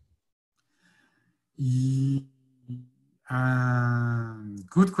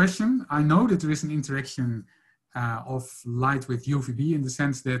 Good question. I know that there is an interaction of light with UVB in the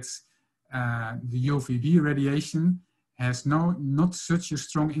sense that the UVB radiation has not such a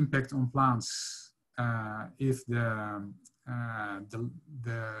strong impact on plants if the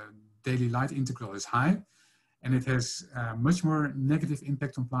daily light integral is high, and it has much more negative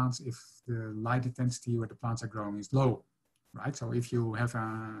impact on plants if the light intensity where the plants are growing is low, right? So if you have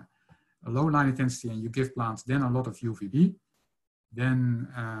a low light intensity and you give plants then a lot of UVB, then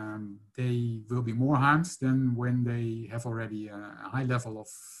they will be more harmed than when they have already a high level of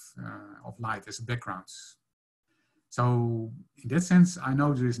light as a background. So in that sense, I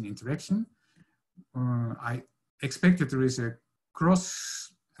know there is an interaction. I expect that there is a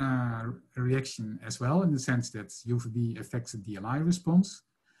cross reaction as well, in the sense that UVB affects the DLI response.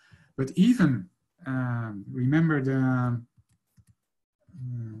 But even, remember the,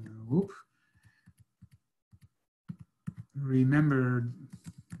 remember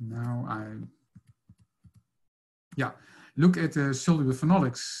now look at the soluble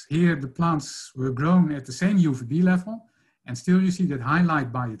phenolics. Here the plants were grown at the same UVB level, and still you see that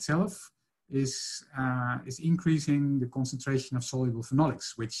highlight by itself is increasing the concentration of soluble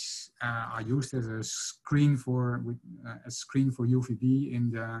phenolics, which are used as a screen for UVB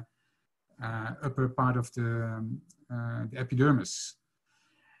in the upper part of the epidermis.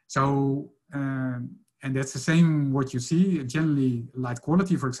 So, and that's the same what you see. Generally, light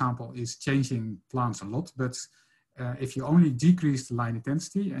quality, for example, is changing plants a lot, but if you only decrease the light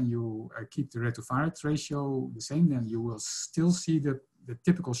intensity and you keep the red to violet ratio the same, then you will still see the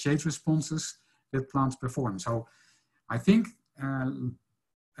typical shade responses that plants perform. So I think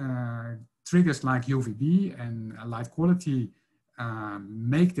triggers like UVB and light quality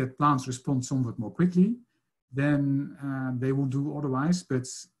make that plants respond somewhat more quickly than they will do otherwise. But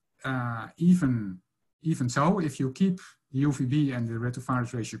even so, if you keep the UVB and the red to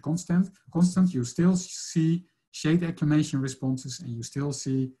violet ratio constant, you still see shade acclimation responses, and you still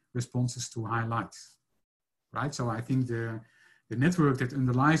see responses to high light, right? So I think the network that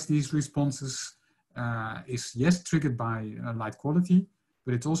underlies these responses is, yes, triggered by light quality,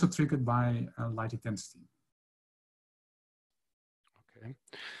 but it's also triggered by light intensity. Okay.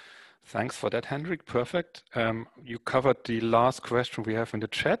 Thanks for that, Hendrik. Perfect. You covered the last question we have in the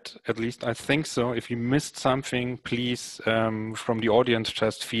chat. At least I think so. If you missed something, please, from the audience,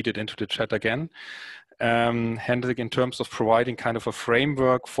 just feed it into the chat again. Hendrik, in terms of providing kind of a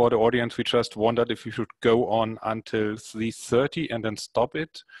framework for the audience, we just wondered if you should go on until 3:30 and then stop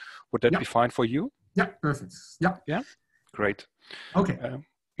it. Would that be fine for you? Yeah, perfect. Yeah. Yeah, great. Okay.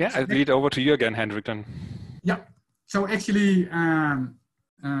 Yeah, I'll lead over to you again, Hendrik, then. Yeah. So actually,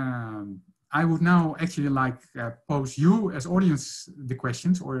 I would now actually like pose you as audience the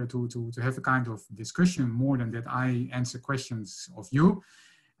questions, or to have a kind of discussion more than that I answer questions of you.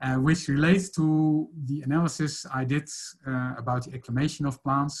 Which relates to the analysis I did about the acclimation of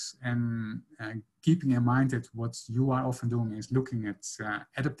plants, and keeping in mind that what you are often doing is looking at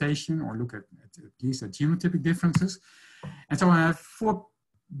adaptation, or look at least at genotypic differences. And so I have 4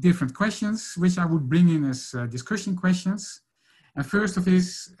 different questions, which I would bring in as discussion questions. And first of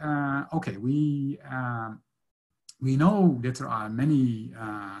is, okay, we know that there are many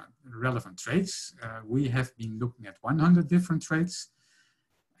relevant traits. We have been looking at 100 different traits.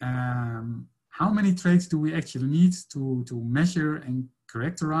 How many traits do we actually need to measure and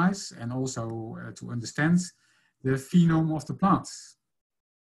characterize, and also to understand the phenome of the plant,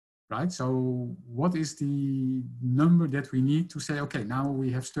 right? So what is the number that we need to say, okay, now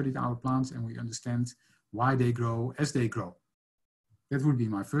we have studied our plants and we understand why they grow as they grow? That would be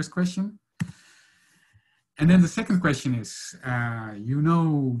my first question. And then the second question is, you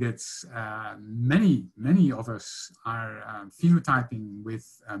know that many of us are phenotyping with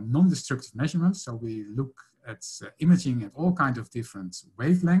non-destructive measurements. So we look at imaging at all kinds of different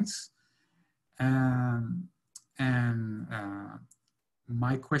wavelengths.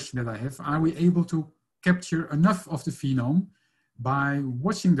 My question that I have, are we able to capture enough of the phenome by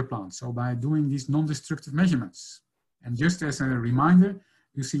watching the plant? So by doing these non-destructive measurements. And just as a reminder,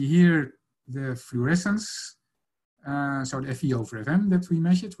 you see here the fluorescence, so the FE over FM that we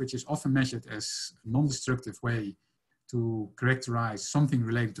measured, which is often measured as a non-destructive way to characterize something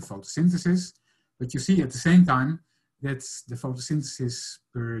related to photosynthesis. But you see at the same time that the photosynthesis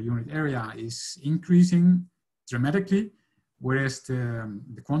per unit area is increasing dramatically, whereas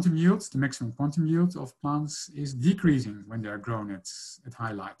the quantum yield, the maximum quantum yield of plants, is decreasing when they are grown at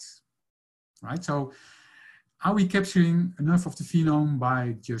high light, right? So are we capturing enough of the phenome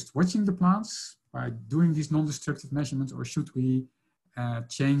by just watching the plants, by doing these non-destructive measurements, or should we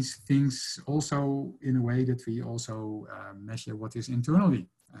change things also in a way that we also measure what is internally,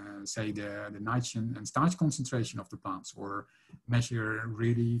 say the nitrogen and starch concentration of the plants, or measure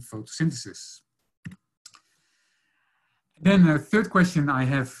really photosynthesis? Then a third question I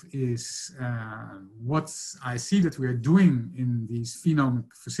have is what I see that we are doing in these phenomic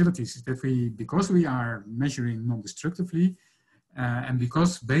facilities is that because we are measuring non-destructively, and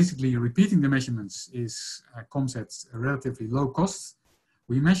because basically repeating the measurements comes at a relatively low cost,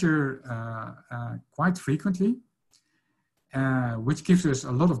 we measure quite frequently, which gives us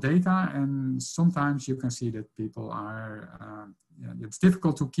a lot of data, and sometimes you can see that people are, it's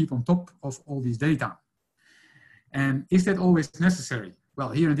difficult to keep on top of all these data. And is that always necessary? Well,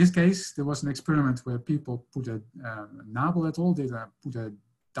 here in this case, there was an experiment where people put a Nabel et al. Put a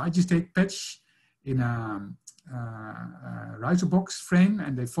digestate patch in a rhizobox frame,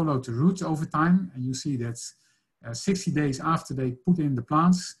 and they followed the roots over time. And you see that 60 days after they put in the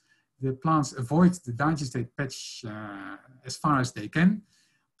plants avoid the digestate patch as far as they can.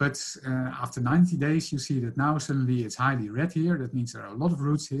 But after 90 days, you see that now suddenly it's highly red here. That means there are a lot of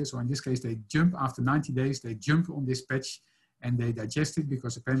roots here. So in this case, they jump after 90 days, they jump on this patch and they digest it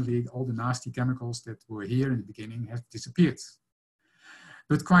because apparently all the nasty chemicals that were here in the beginning have disappeared.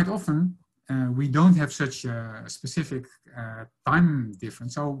 But quite often, we don't have such a specific time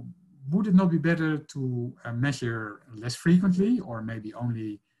difference. So would it not be better to measure less frequently, or maybe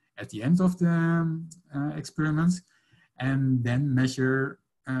only at the end of the experiment, and then measure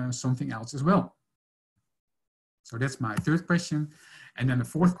something else as well? So that's my third question. And then the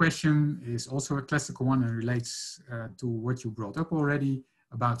fourth question is also a classical one and relates to what you brought up already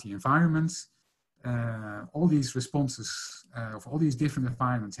about the environment. All these responses of all these different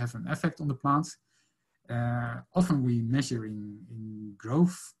environments have an effect on the plant. Often we measure in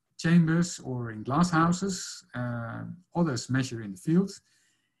growth chambers or in glass houses. Others measure in the field.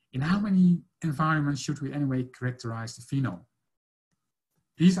 In how many environments should we anyway characterize the phenome?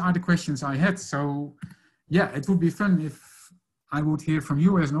 These are the questions I had. So yeah, it would be fun if I would hear from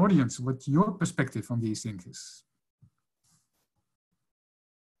you as an audience what your perspective on these things is.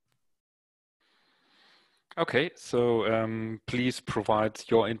 Okay, so please provide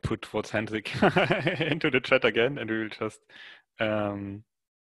your input towards Hendrik into the chat again, and we will just...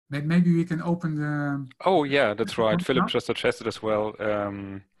 Maybe we can open the... Oh yeah, that's right. Philip just suggested as well.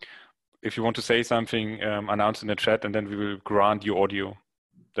 If you want to say something, announce in the chat, and then we will grant you audio.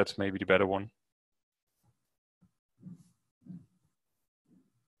 That's maybe the better one.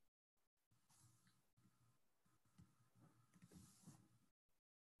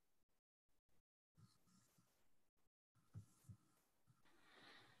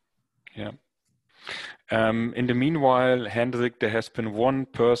 Yeah. In the meanwhile, Hendrik, there has been one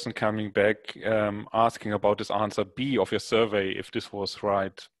person coming back asking about this answer B of your survey, if this was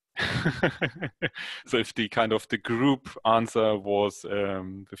right. So if the kind of the group answer was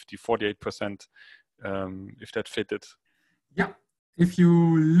with the 48%, if that fitted. Yeah, if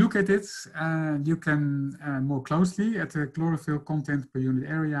you look at it, you can more closely at the chlorophyll content per unit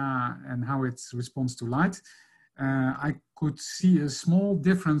area and how it responds to light. I could see a small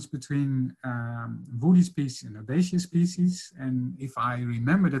difference between woody species and herbaceous species. And if I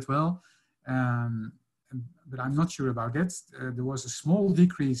remember that well, but I'm not sure about that, there was a small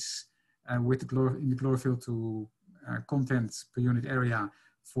decrease with in the chlorophyll to content per unit area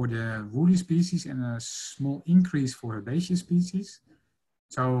for the woody species and a small increase for herbaceous species.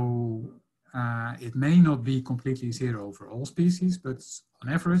 So it may not be completely zero for all species, but on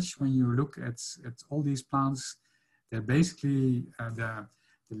average, when you look at all these plants, they're basically the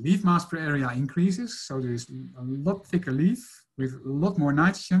leaf mass per area increases. So there's a lot thicker leaf with a lot more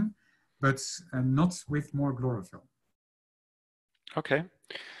nitrogen, but not with more chlorophyll. Okay,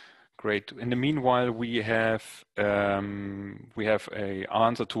 great. In the meanwhile, we have a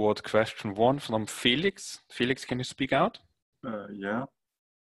answer towards question 1 from Felix. Felix, can you speak out? Yeah.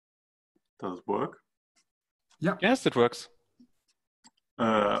 Does it work? Yeah. Yes, it works.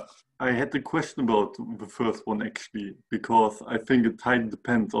 I had a question about the first one actually, because I think it highly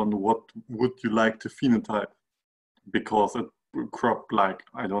depends on what would you like to phenotype. Because a crop like,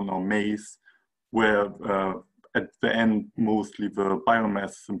 I don't know, maize, where at the end mostly the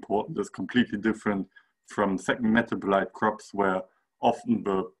biomass is important, is completely different from second metabolite crops where often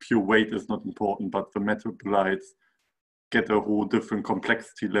the pure weight is not important, but the metabolites get a whole different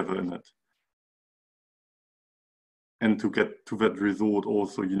complexity level in it. And to get to that result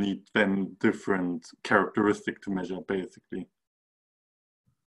also, you need then different characteristic to measure, basically.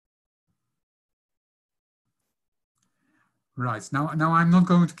 Right. Now I'm not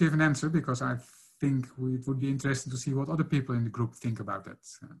going to give an answer because I think it would be interesting to see what other people in the group think about that.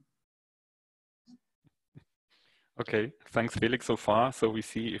 Okay, thanks Felix so far. So we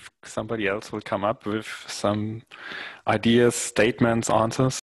see if somebody else will come up with some ideas, statements,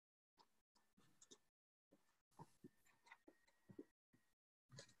 answers.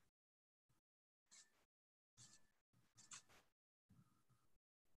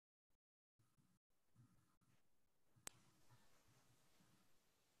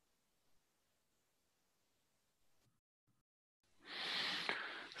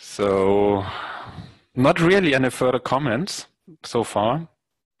 So, not really any further comments so far.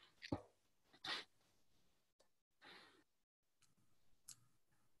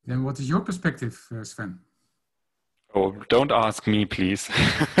 Then what is your perspective, Sven? Oh, don't ask me, please.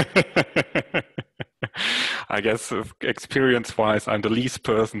 I guess experience-wise, I'm the least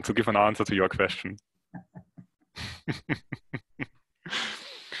person to give an answer to your question.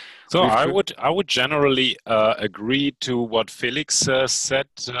 So I would generally agree to what Felix said,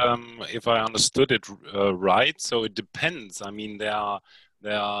 if I understood it right. So it depends. I mean, there are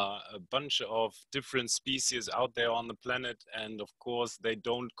a bunch of different species out there on the planet, and of course they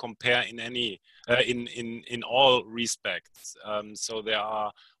don't compare in any in all respects. So there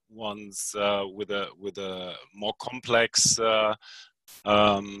are ones with a more complex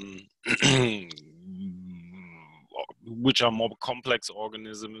which are more complex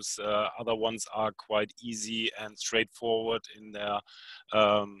organisms. Other ones are quite easy and straightforward in their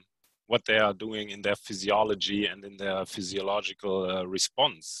what they are doing in their physiology and in their physiological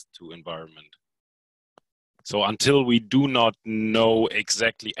response to environment. So until we do not know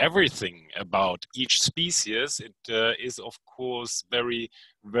exactly everything about each species, it is of course very,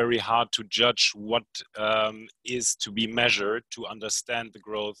 very hard to judge what is to be measured to understand the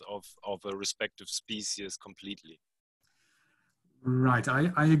growth of a respective species completely. Right,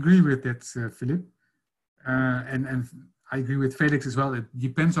 I agree with that, Philip. And I agree with Felix as well. It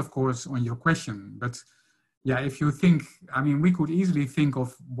depends, of course, on your question. But yeah, if you think, I mean, we could easily think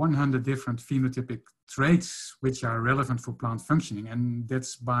of 100 different phenotypic traits which are relevant for plant functioning. And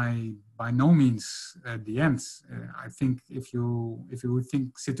that's by no means the end. I think if you would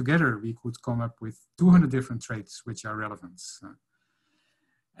sit together, we could come up with 200 different traits which are relevant.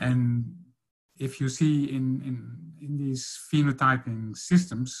 And if you see in these phenotyping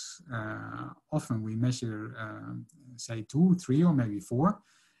systems, often we measure, say 2, 3, or maybe 4.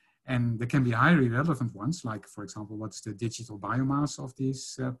 And there can be highly relevant ones, like, for example, what's the digital biomass of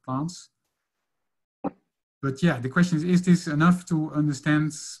these plants? But yeah, the question is this enough to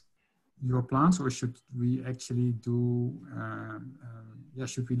understand your plants, or should we actually do,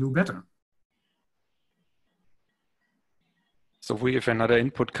 should we do better? So we have another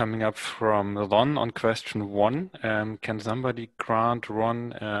input coming up from Ron on question 1. Can somebody grant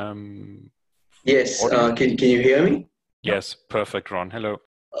Ron? Yes, can you hear me? Yes, perfect, Ron. Hello.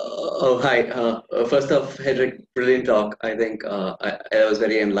 Hi. First off, Hendrik, brilliant talk. I think it was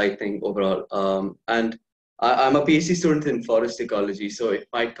very enlightening overall. And I'm a PhD student in forest ecology, so it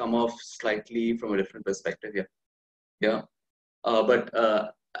might come off slightly from a different perspective here. Yeah. But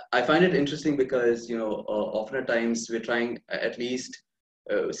I find it interesting because, often at times we're trying at least,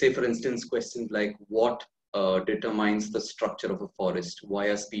 say for instance, questions like what determines the structure of a forest? Why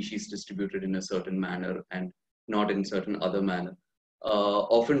are species distributed in a certain manner and not in certain other manner?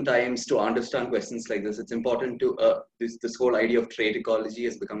 Oftentimes to understand questions like this, it's important to, this whole idea of trait ecology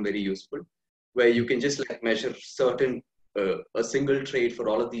has become very useful, where you can just like measure certain, a single trait for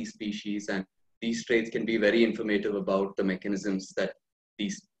all of these species, and these traits can be very informative about the mechanisms that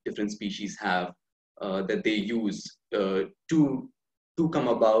these different species have, that they use to come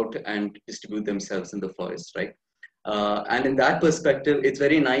about and distribute themselves in the forest, right? And in that perspective, it's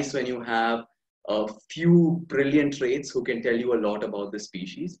very nice when you have a few brilliant traits who can tell you a lot about the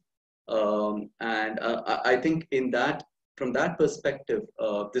species. I think from that perspective,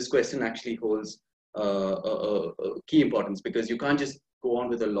 this question actually holds a key importance, because you can't just go on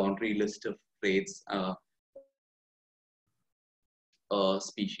with a laundry list of traits,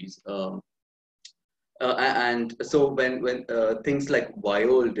 species. And so when things like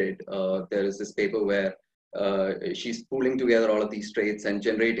Viol did, there is this paper where she's pooling together all of these traits and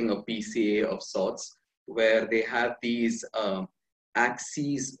generating a PCA of sorts, where they have these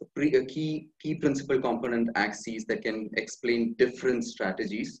axes, key principal component axes that can explain different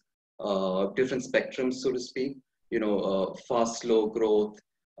strategies, different spectrums, so to speak, fast, slow growth,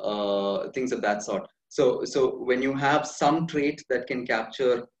 things of that sort. So when you have some trait that can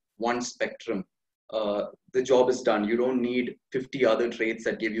capture one spectrum, the job is done. You don't need 50 other traits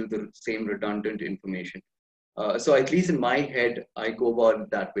that give you the same redundant information. So at least in my head, I go about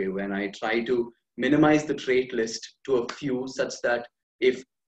it that way when I try to minimize the trait list to a few, such that if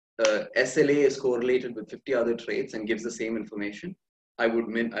SLA is correlated with 50 other traits and gives the same information, I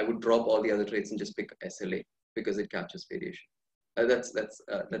would drop all the other traits and just pick SLA because it captures variation.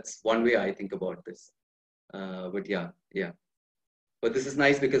 That's one way I think about this. But yeah. But this is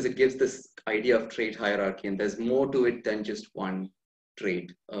nice because it gives this idea of trait hierarchy, and there's more to it than just one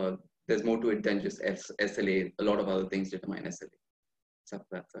trait. There's more to it than just SLA. A lot of other things determine SLA. So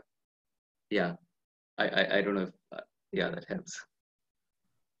that's yeah. I don't know if that helps.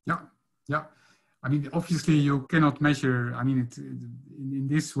 Yeah. I mean, obviously you cannot measure. I mean, in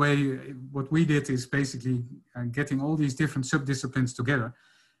this way, what we did is basically getting all these different subdisciplines together.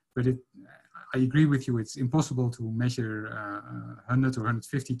 But I agree with you. It's impossible to measure 100 or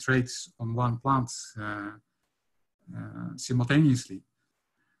 150 traits on one plant simultaneously.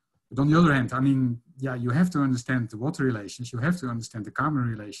 But on the other hand, I mean, yeah, you have to understand the water relations, you have to understand the carbon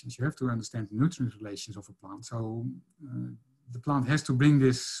relations, you have to understand the nutrient relations of a plant. So the plant has to bring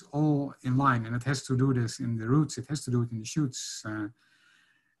this all in line, and it has to do this in the roots, it has to do it in the shoots.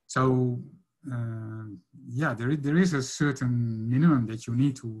 Yeah, there is a certain minimum that you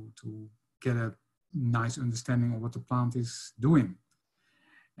need to get a nice understanding of what the plant is doing.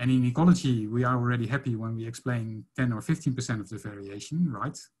 And in ecology, we are already happy when we explain 10 or 15% of the variation,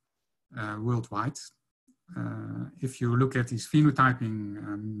 right? Worldwide. If you look at these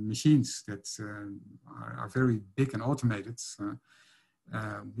phenotyping machines that are very big and automated,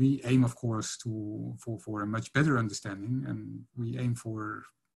 we aim, of course, for a much better understanding, and we aim for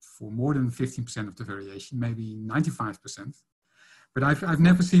more than 15% of the variation, maybe 95%. But I've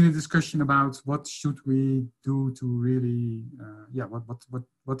never seen a discussion about what should we do to really,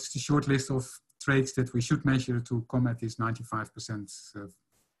 what is the short list of traits that we should measure to come at this 95%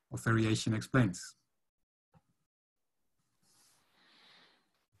 of variation explained.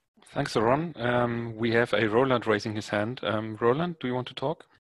 Thanks, Ron. We have a Roland raising his hand. Roland, do you want to talk?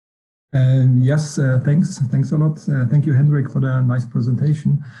 Yes, thanks a lot. Thank you, Hendrik, for the nice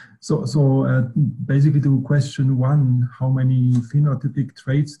presentation. So basically to question one, how many phenotypic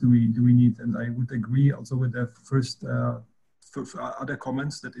traits do we need? And I would agree also with the first other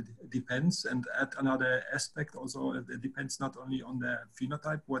comments that it depends, and add another aspect also. It depends not only on the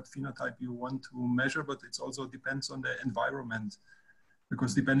phenotype, what phenotype you want to measure, but it also depends on the environment.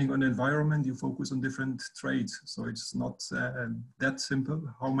 Because depending on the environment, you focus on different traits. So it's not that simple,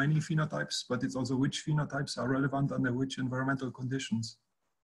 how many phenotypes, but it's also which phenotypes are relevant under which environmental conditions,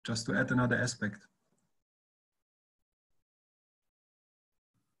 just to add another aspect.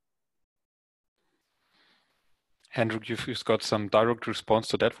 Hendrik, you've got some direct response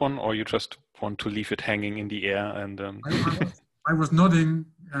to that one, or you just want to leave it hanging in the air? And I was nodding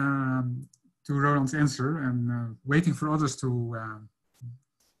to Roland's answer and waiting for others to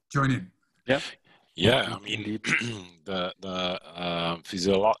join in. Yeah, I mean, the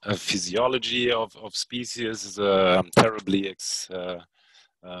physiology of species is a terribly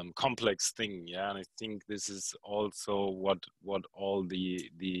complex thing. Yeah, and I think this is also what all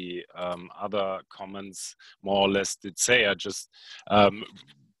the other comments more or less did say. I just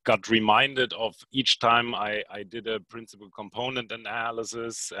got reminded of each time I did a principal component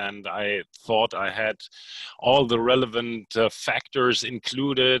analysis, and I thought I had all the relevant factors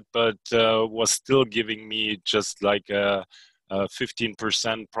included, but was still giving me just like a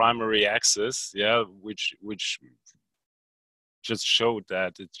 15% primary axis, yeah, which just showed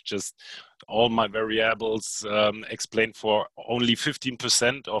that it's just all my variables explain for only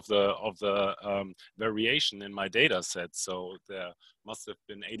 15% of the variation in my data set. So there must have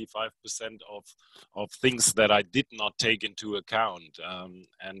been 85% of things that I did not take into account.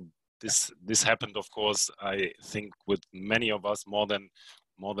 And this happened, of course, I think with many of us more than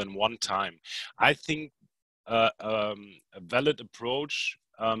one time. I think a valid approach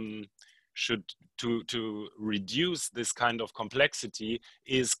should to reduce this kind of complexity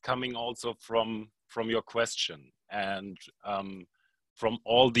is coming also from your question, and from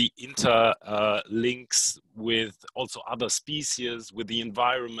all the interlinks with also other species, with the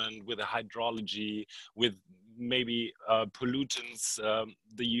environment, with the hydrology, with maybe pollutants,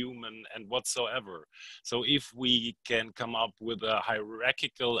 the human and whatsoever. So if we can come up with a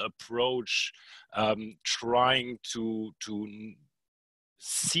hierarchical approach, trying to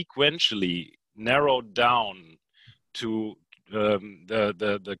sequentially narrow down to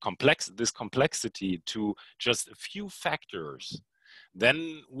this complexity to just a few factors,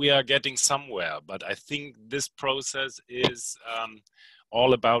 then we are getting somewhere. But I think this process is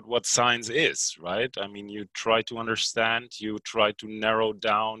all about what science is, right? I mean, you try to understand, you try to narrow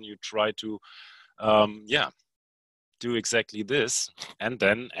down, you try to do exactly this, and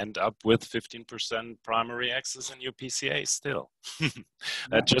then end up with 15% primary axis in your PCA still.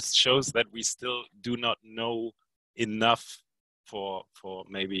 That just shows that we still do not know enough for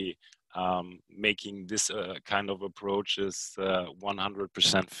maybe making this kind of approaches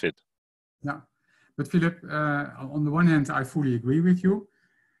 100% fit. Yeah, but Philip, on the one hand, I fully agree with you.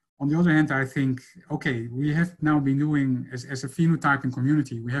 On the other hand, I think, okay, we have now been doing, as a phenotyping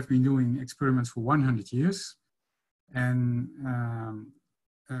community, we have been doing experiments for 100 years. And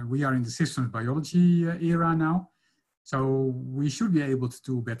we are in the systems biology era now. So we should be able to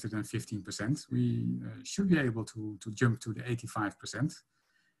do better than 15%. We should be able to jump to the 85%.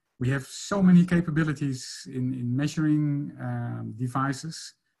 We have so many capabilities in measuring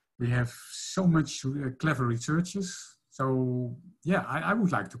devices. We have so much clever researchers. So yeah, I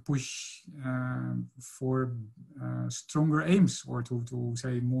would like to push for stronger aims, or to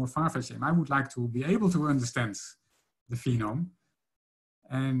say more far-fetched aim. I would like to be able to understand the phenome.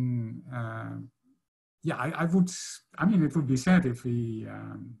 And yeah, I mean, it would be sad if we,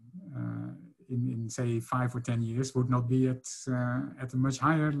 in say 5 or 10 years, would not be at a much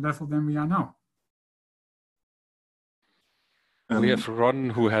higher level than we are now. We have Ron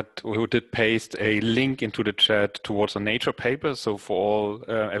who did paste a link into the chat towards a Nature paper. So for all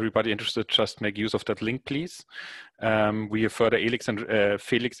everybody interested, just make use of that link, please. We have further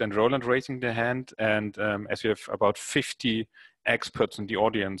Felix and Roland raising their hand, and as we have about 50 experts in the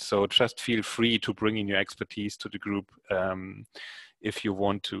audience, so just feel free to bring in your expertise to the group if you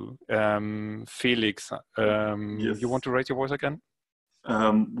want to. Felix, yes. You want to raise your voice again?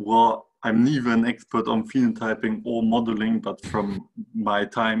 Well, I'm neither an expert on phenotyping or modeling, but from my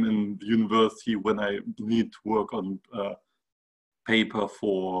time in university, when I need to work on a paper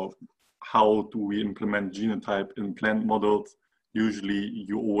for how do we implement genotype in plant models, usually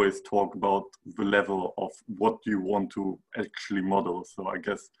you always talk about the level of what you want to actually model. So I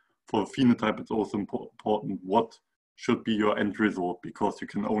guess for phenotype, it's also important what should be your end result, because you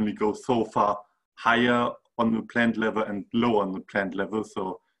can only go so far higher on the plant level and lower on the plant level.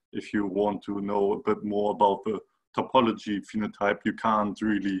 So if you want to know a bit more about the topology phenotype, you can't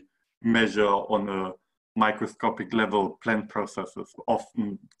really measure on a microscopic level plant processes.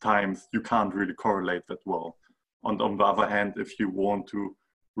 Oftentimes you can't really correlate that well. And on the other hand, if you want to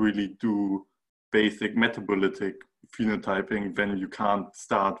really do basic metabolitic phenotyping, then you can't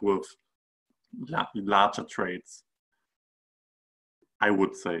start with larger traits, I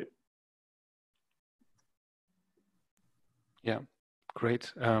would say. Yeah,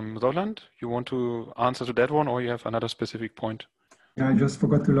 great. Roland, you want to answer to that one, or you have another specific point? Yeah, I just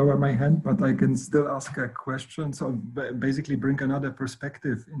forgot to lower my hand, but I can still ask a question. So basically bring another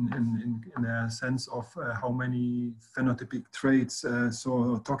perspective in a sense of how many phenotypic traits.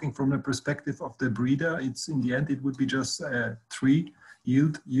 So talking from the perspective of the breeder, it's in the end, it would be just 3,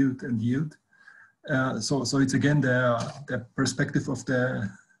 yield, and yield. So it's again the perspective of the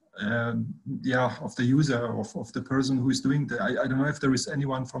of the user, of the person who is doing the. I don't know if there is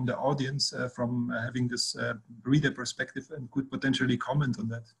anyone from the audience from having this breeder perspective and could potentially comment on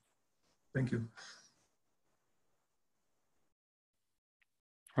that. Thank you.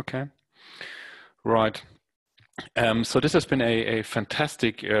 Okay, right. So this has been a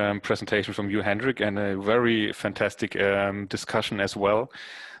fantastic presentation from you, Hendrik, and a very fantastic discussion as well.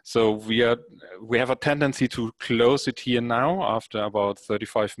 So we have a tendency to close it here now after about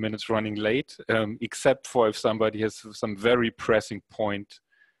 35 minutes running late, except for if somebody has some very pressing point.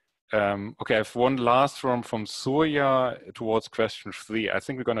 Okay, I have one last from Surya towards question 3. I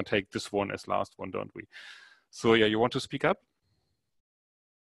think we're going to take this one as last one, don't we? Surya, you want to speak up?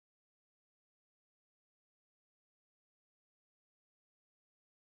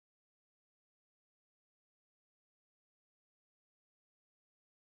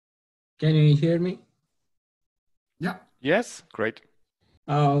 Can you hear me? Yeah. Yes, great.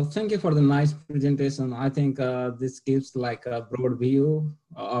 Thank you for the nice presentation. I think this gives like a broad view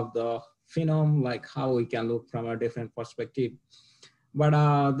of the phenome, like how we can look from a different perspective.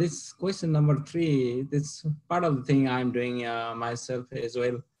 But this question number 3, this part of the thing I'm doing myself as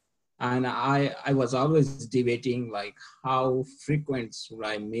well. And I was always debating like how frequent should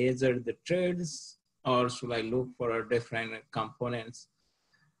I measure the traits, or should I look for different components?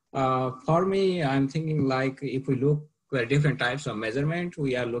 For me, I'm thinking like if we look at different types of measurement,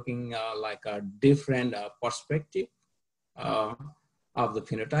 we are looking like a different perspective of the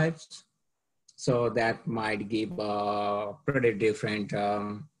phenotypes. So that might give a pretty different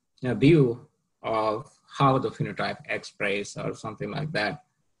view of how the phenotype express or something like that.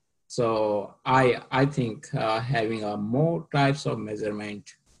 So I think having more types of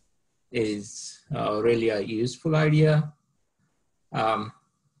measurement is really a useful idea.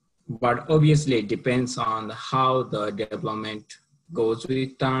 But obviously it depends on how the development goes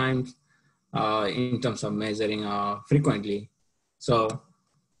with time in terms of measuring frequently. So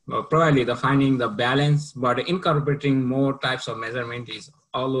probably finding the balance, but incorporating more types of measurement is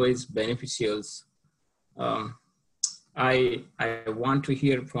always beneficial. I want to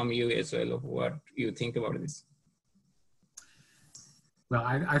hear from you as well of what you think about this. Well,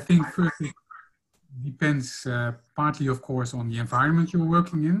 I think first it depends partly, of course, on the environment you're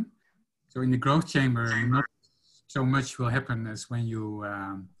working in. So in the growth chamber, not so much will happen as when you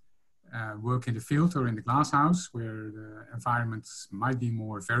work in the field or in the glasshouse, where the environments might be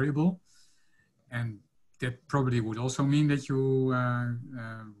more variable. And that probably would also mean that you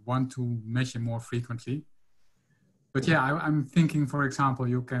want to measure more frequently. But yeah, I'm thinking, for example,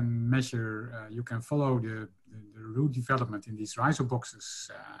 you can measure, you can follow the root development in these rhizoboxes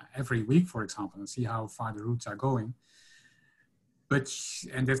every week, for example, and see how far the roots are going.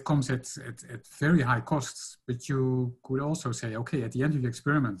 And that comes at very high costs. But you could also say, okay, at the end of the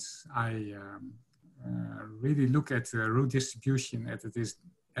experiment, I really look at the root distribution at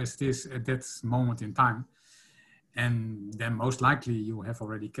that moment in time. And then most likely you have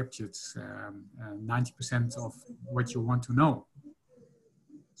already captured 90% of what you want to know.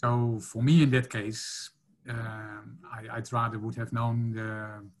 So for me, in that case, I'd rather would have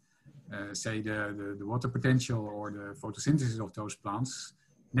known say the water potential or the photosynthesis of those plants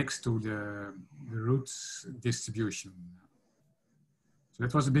next to the roots distribution. So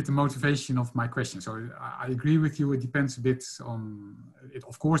that was a bit the motivation of my question. So I agree with you. It depends a bit on, it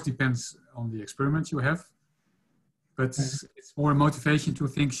of course depends on the experiment you have, but it's more a motivation to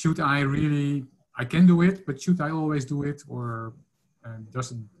think, should I really, I can do it, but should I always do it? Or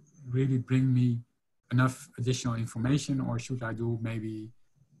does it really bring me enough additional information, or should I do maybe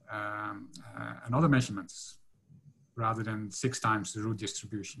another measurements rather than 6 times the root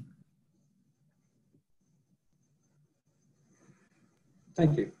distribution?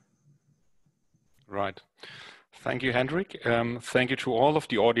 Thank you. Right. Thank you, Hendrik. Thank you to all of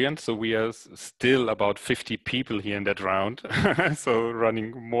the audience. So we are still about 50 people here in that round. So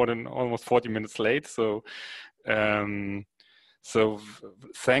running more than almost 40 minutes late. So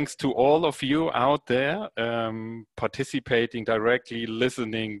thanks to all of you out there participating directly,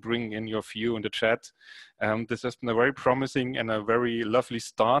 listening, bringing in your view in the chat. This has been a very promising and a very lovely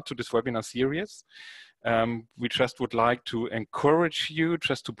start to this webinar series. We just would like to encourage you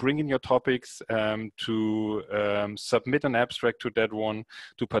just to bring in your topics, to submit an abstract to that one,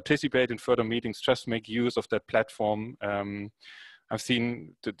 to participate in further meetings, just make use of that platform. I've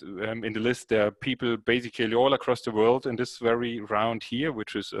seen that, in the list there are people basically all across the world in this very round here,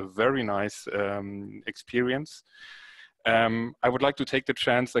 which is a very nice experience. I would like to take the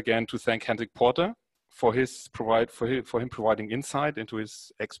chance again to thank Hendrik Poorter for him providing insight into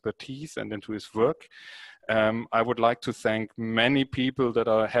his expertise and into his work. I would like to thank many people that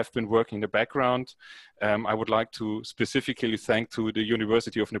have been working in the background. I would like to specifically thank to the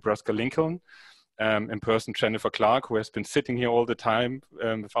University of Nebraska-Lincoln, in person Jennifer Clark, who has been sitting here all the time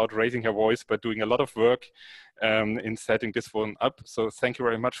without raising her voice, but doing a lot of work in setting this one up. So thank you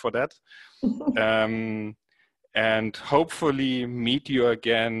very much for that. And hopefully meet you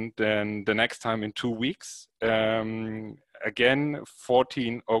again then the next time in 2 weeks. Again,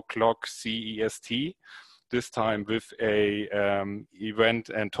 14 o'clock CEST, this time with a event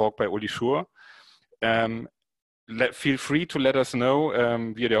and talk by Uli Schur. Feel free to let us know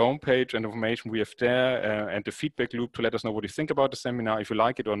via the homepage and information we have there and the feedback loop to let us know what you think about the seminar, if you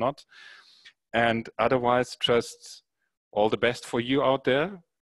like it or not. And otherwise, just all the best for you out there.